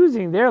is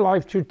using their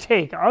life to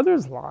take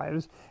others'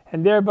 lives,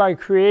 and thereby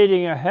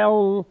creating a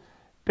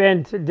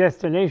hell-bent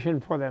destination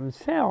for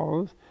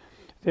themselves,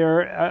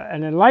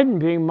 an enlightened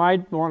being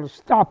might want to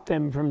stop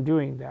them from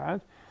doing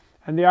that.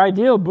 And the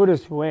ideal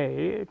Buddhist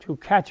way to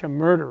catch a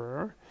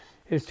murderer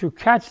is to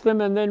catch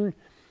them and then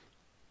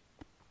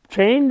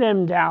chain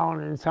them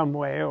down in some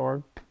way,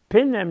 or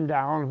pin them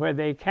down where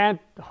they can't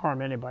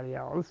harm anybody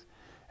else,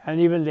 and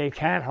even they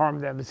can't harm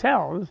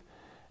themselves,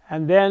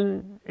 and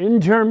then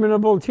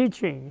interminable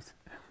teachings,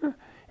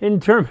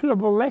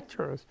 interminable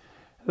lectures,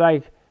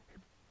 like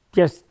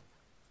just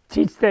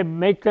teach them,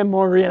 make them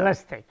more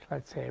realistic,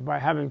 let's say, by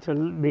having to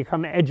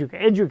become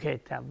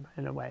educate them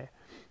in a way,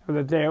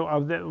 that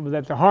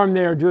the harm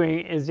they are doing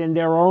is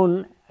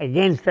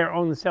against their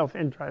own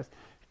self-interest.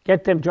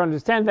 Get them to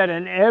understand that,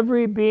 and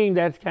every being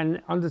that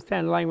can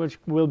understand language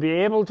will be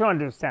able to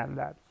understand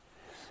that.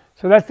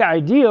 So that's the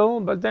ideal,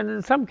 but then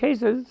in some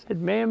cases it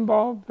may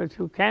involve that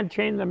you can't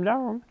chain them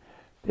down.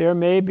 There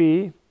may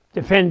be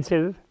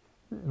defensive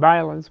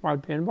violence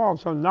might be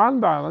involved. So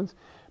non-violence,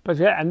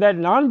 and that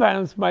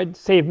non-violence might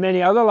save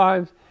many other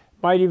lives,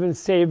 might even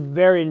save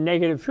very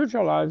negative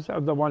future lives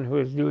of the one who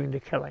is doing the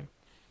killing.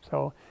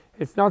 So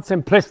it's not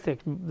simplistic,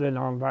 the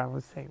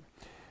non-violence thing.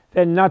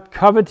 Then not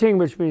coveting,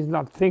 which means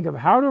not think of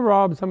how to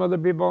rob some other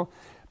people,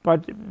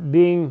 but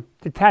being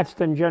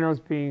detached and generous,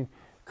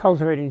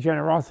 cultivating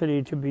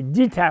generosity to be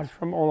detached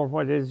from all of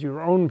what is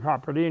your own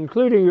property,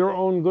 including your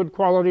own good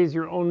qualities,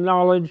 your own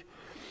knowledge.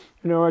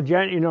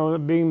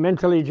 Being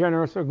mentally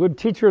generous. A good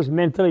teacher is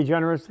mentally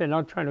generous. They're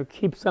not trying to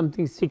keep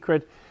something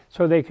secret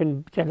so they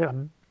can get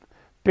a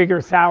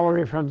bigger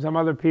salary from some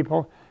other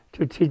people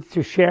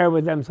to share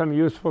with them some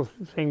useful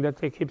thing that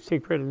they keep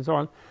secret and so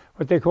on.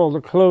 What they call the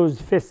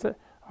closed fist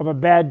of a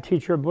bad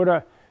teacher.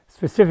 Buddha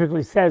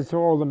specifically says to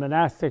all the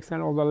monastics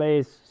and all the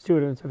lay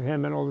students of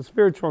him and all the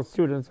spiritual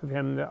students of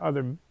him, the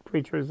other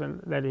preachers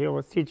that he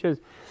always teaches,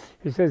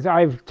 he says,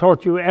 "I've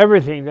taught you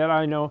everything that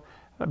I know,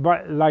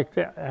 but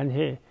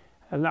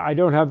and I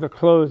don't have the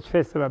closed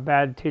fist of a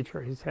bad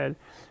teacher," he said.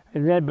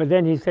 But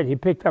then he said he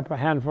picked up a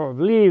handful of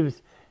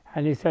leaves,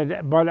 and he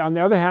said, "But on the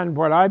other hand,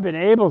 what I've been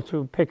able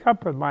to pick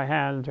up with my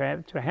hand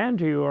to hand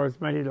to you are as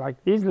many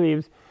like these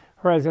leaves,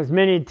 whereas as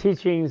many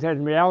teachings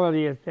and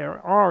reality as there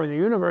are in the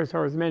universe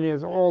are as many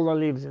as all the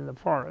leaves in the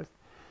forest.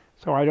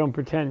 So I don't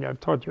pretend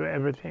I've taught you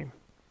everything."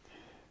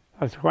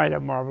 That's quite a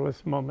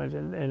marvelous moment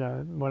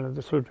in one of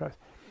the sutras.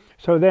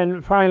 So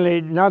then finally,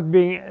 not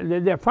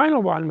being, the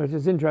final one, which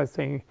is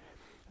interesting,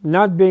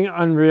 not being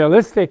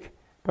unrealistic,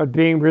 but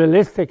being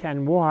realistic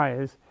and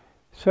wise.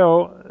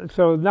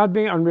 So not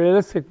being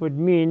unrealistic would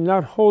mean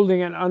not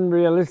holding an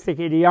unrealistic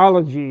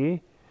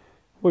ideology,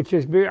 which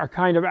is a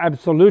kind of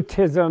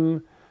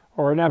absolutism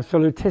or an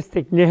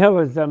absolutistic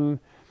nihilism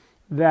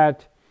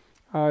that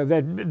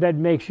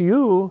makes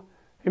you,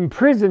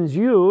 imprisons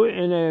you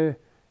in a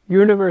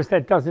universe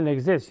that doesn't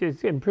exist.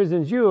 It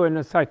imprisons you in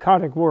a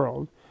psychotic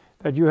world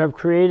that you have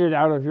created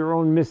out of your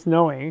own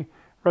misknowing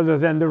rather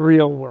than the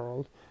real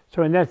world.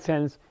 So in that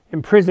sense,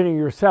 imprisoning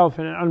yourself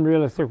in an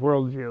unrealistic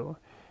worldview.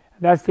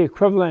 That's the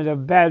equivalent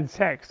of bad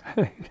sex. I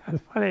think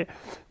that's funny.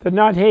 The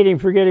not hating,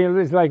 forgetting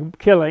is like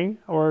killing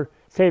or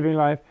saving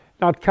life.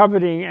 Not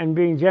coveting and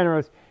being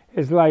generous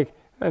is like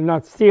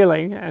not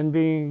stealing and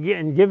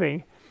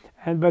giving.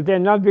 But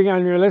then not being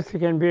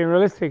unrealistic and being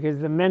realistic is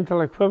the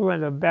mental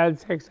equivalent of bad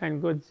sex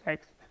and good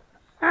sex.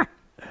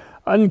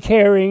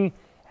 Uncaring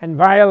and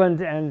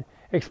violent and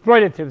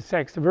exploitative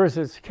sex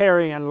versus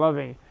caring and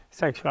loving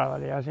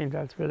sexuality. I think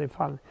that's really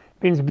fun.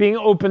 It means being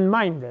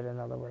open-minded, in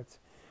other words.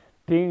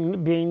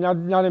 Being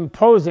not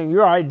imposing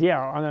your idea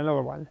on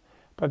another one,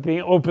 but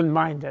being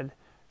open-minded,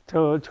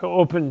 to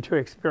open to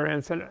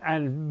experience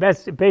and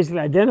basically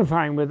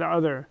identifying with the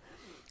other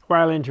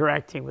while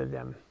interacting with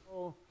them.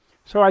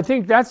 So I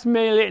think that's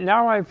mainly,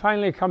 now I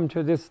finally come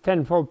to this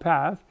tenfold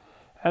path,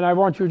 and I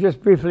want you just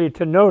briefly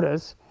to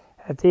notice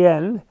at the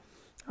end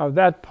of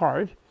that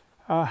part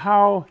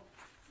how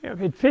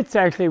it fits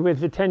actually with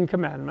the Ten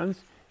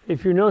Commandments.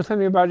 If you know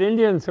something about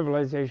Indian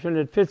civilization,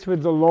 it fits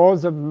with the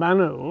laws of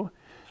Manu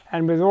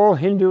and with all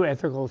Hindu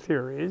ethical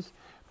theories,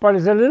 but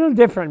it's a little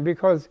different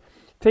because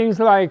things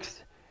like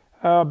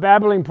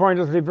babbling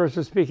pointlessly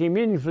versus speaking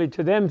meaningfully,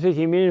 to them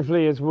speaking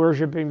meaningfully is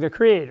worshiping the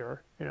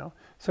Creator, you know.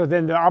 So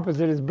then the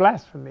opposite is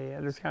blasphemy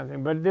and this kind of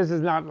thing. But this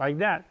is not like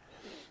that,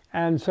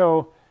 and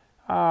so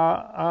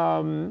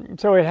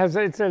it's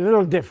a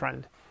little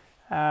different,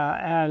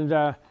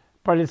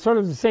 but it's sort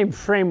of the same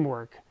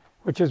framework,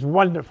 which is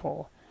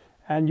wonderful.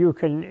 And you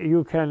can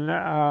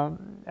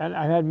and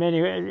I had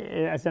many,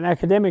 as an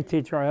academic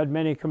teacher, I had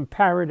many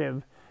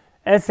comparative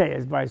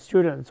essays by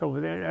students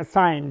over there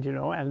assigned, you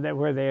know, and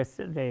where they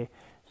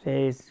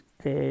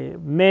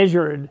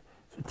measured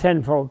the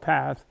tenfold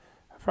path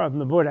from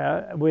the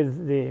Buddha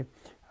with the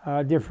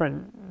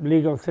different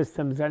legal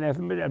systems and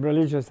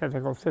religious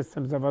ethical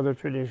systems of other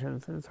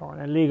traditions and so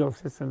on, and legal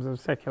systems of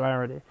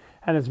secularity.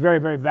 And it's very,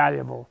 very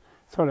valuable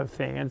sort of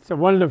thing. And it's a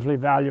wonderfully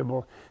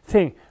valuable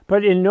thing.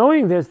 But in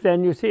knowing this,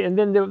 then you see, and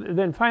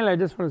then finally I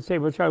just want to say,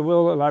 which I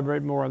will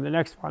elaborate more on the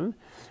next one,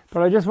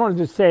 but I just wanted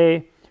to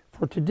say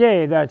for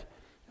today that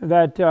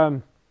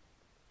the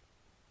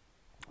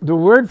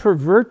word for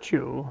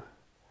virtue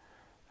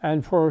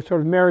and for sort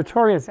of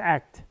meritorious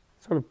act,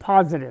 sort of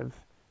positive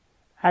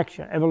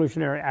action,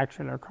 evolutionary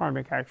action or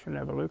karmic action,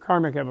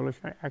 karmic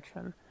evolutionary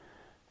action.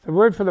 The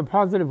word for the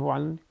positive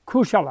one,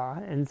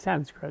 kushala in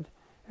Sanskrit,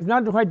 is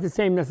not quite the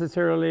same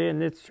necessarily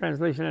in its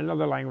translation in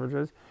other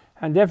languages,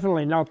 and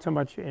definitely not so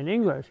much in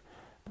English.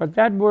 But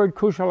that word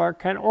kushala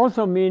can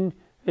also mean,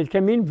 it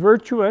can mean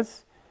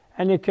virtuous,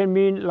 and it can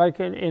mean like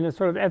in a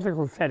sort of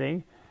ethical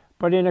setting,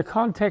 but in a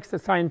context, a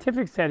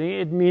scientific setting,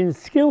 it means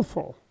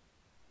skillful.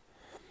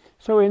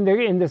 So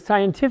in the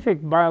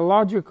scientific,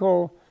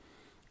 biological,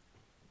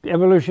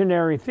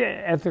 evolutionary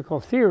ethical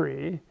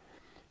theory,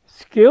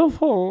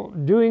 skillful,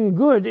 doing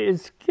good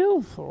is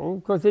skillful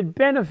because it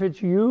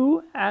benefits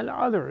you and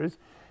others,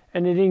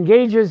 and it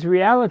engages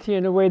reality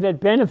in a way that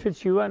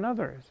benefits you and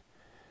others.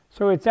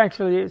 So it's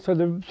actually, so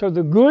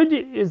the good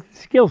is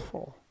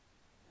skillful.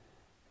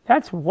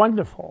 That's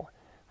wonderful.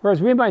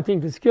 Whereas we might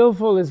think the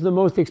skillful is the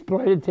most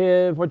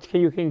exploitative, what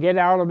you can get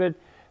out of it,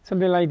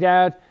 something like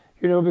that,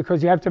 you know,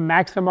 because you have to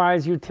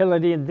maximize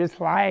utility in this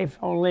life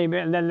only,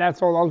 and then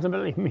that's all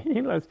ultimately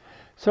meaningless.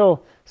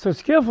 So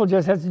skillful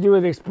just has to do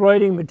with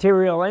exploiting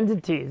material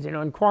entities, you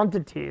know, and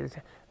quantities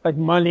like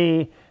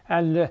money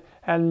and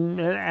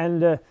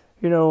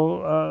you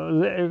know,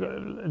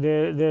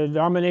 the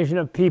domination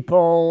of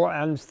people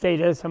and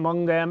status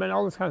among them and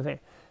all this kind of thing.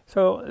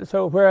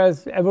 So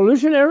whereas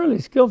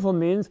evolutionarily skillful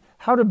means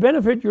how to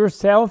benefit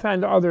yourself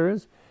and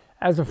others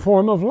as a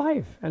form of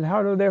life, and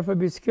how to therefore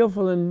be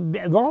skillful in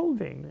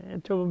evolving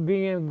into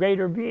being a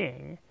greater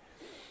being,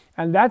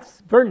 and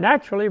that's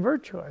naturally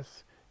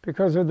virtuous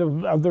because of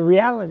the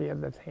reality of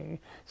the thing.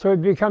 So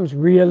it becomes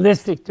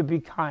realistic to be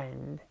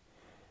kind,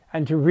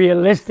 and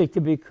realistic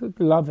to be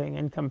loving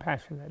and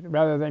compassionate,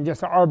 rather than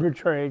just an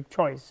arbitrary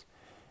choice.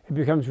 It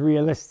becomes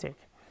realistic,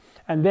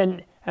 and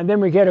then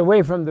we get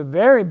away from the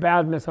very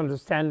bad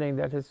misunderstanding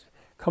that has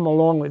come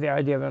along with the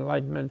idea of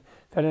enlightenment,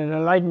 that an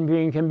enlightened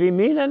being can be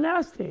mean and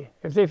nasty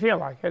if they feel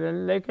like it,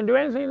 and they can do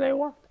anything they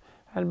want,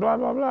 and blah,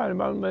 blah, blah.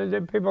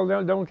 People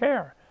don't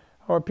care,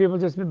 or people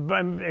just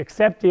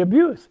accept the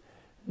abuse.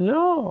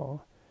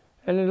 No.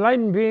 An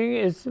enlightened being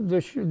is,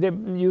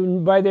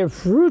 by their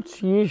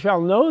fruits ye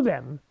shall know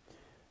them.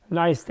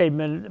 Nice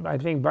statement, I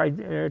think,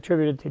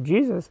 attributed to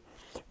Jesus.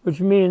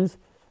 which means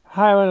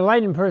how an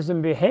enlightened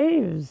person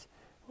behaves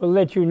will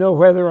let you know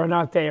whether or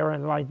not they are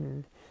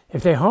enlightened.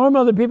 If they harm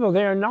other people,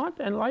 they are not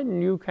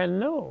enlightened, you can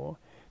know,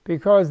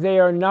 because they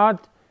are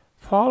not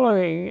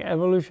following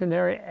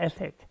evolutionary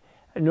ethic,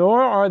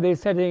 nor are they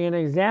setting an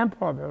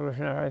example of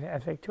evolutionary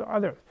ethic to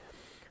others.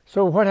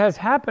 So what has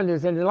happened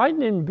is an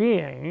enlightened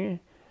being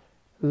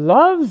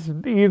loves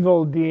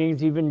evil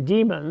beings, even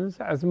demons,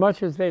 as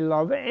much as they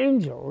love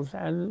angels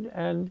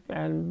and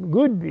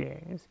good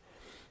beings.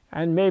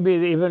 And maybe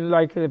even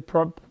like the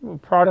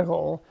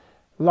prodigal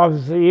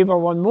loves the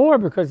evil one more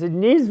because it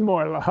needs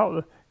more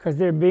love, because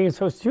they're being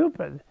so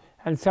stupid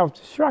and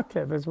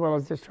self-destructive as well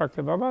as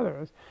destructive of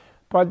others.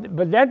 But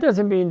that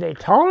doesn't mean they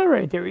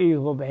tolerate their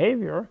evil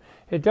behavior.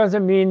 It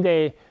doesn't mean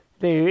they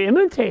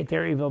imitate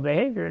their evil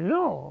behavior.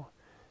 No.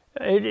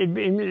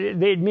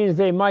 It means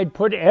they might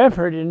put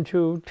effort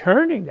into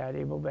turning that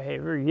evil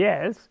behavior,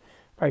 yes,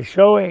 by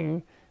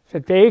showing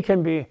that they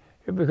can be,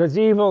 because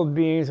evil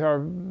beings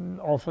are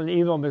often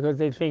evil because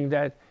they think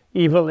that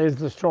evil is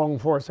the strong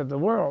force of the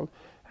world.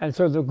 And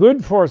so the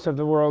good force of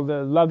the world,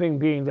 the loving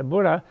being, the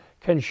Buddha,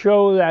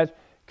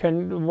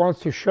 wants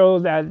to show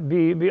that,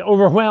 be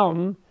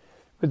overwhelmed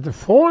with the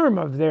form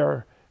of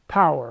their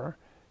power,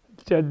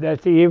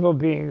 that the evil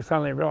beings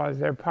suddenly realize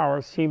their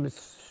power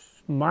seems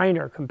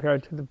minor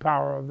compared to the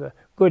power of the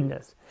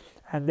goodness,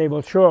 and they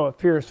will show a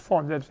fierce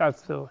form.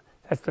 That's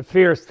the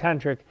fierce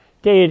tantric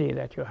deity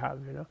that you have,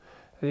 the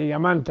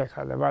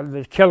Yamantaka,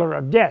 the killer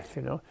of death,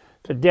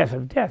 the death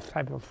of death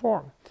type of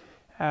form,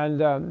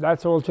 and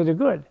that's all to the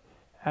good.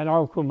 And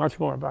I'll go much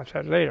more about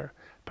that later.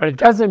 But it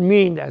doesn't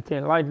mean that the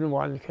enlightened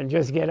one can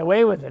just get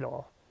away with it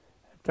all.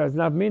 It does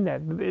not mean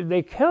that.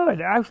 They could,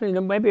 actually,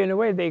 maybe in a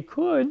way they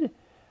could,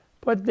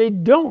 but they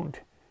don't,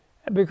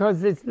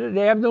 because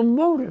they have no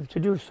motive to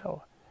do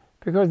so.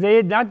 Because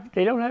they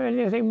don't have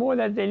anything more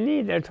that they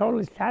need. They're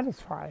totally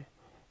satisfied.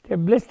 They're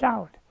blissed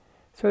out.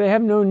 So they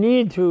have no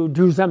need to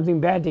do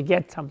something bad to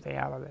get something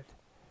out of it,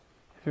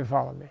 if you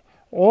follow me.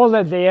 All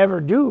that they ever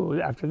do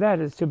after that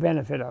is to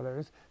benefit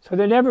others. So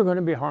they're never going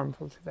to be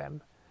harmful to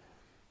them,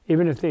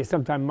 even if they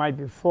sometimes might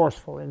be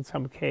forceful in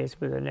some case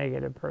with a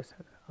negative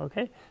person.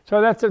 Okay?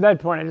 So that's that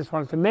point I just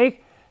wanted to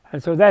make.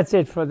 And so that's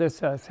it for this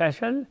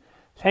session.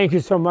 Thank you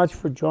so much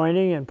for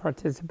joining and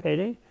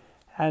participating.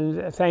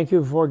 And thank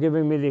you for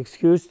giving me the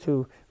excuse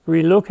to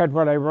relook at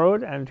what I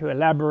wrote and to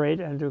elaborate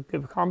and to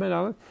give comment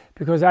on it,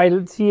 because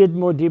I see it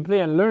more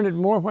deeply and learn it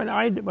more when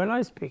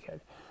I speak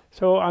it.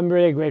 So I'm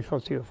really grateful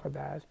to you for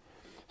that.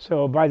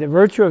 So by the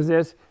virtue of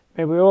this,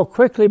 may we all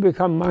quickly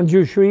become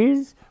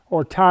Manjushris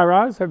or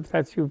Taras, if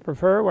that's you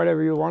prefer,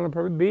 whatever you want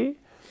to be.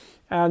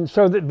 And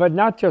so, but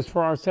not just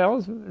for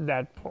ourselves,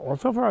 that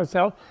also for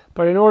ourselves,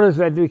 but in order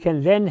that we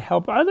can then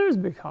help others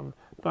become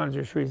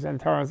Manjushris and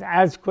Taras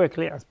as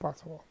quickly as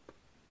possible.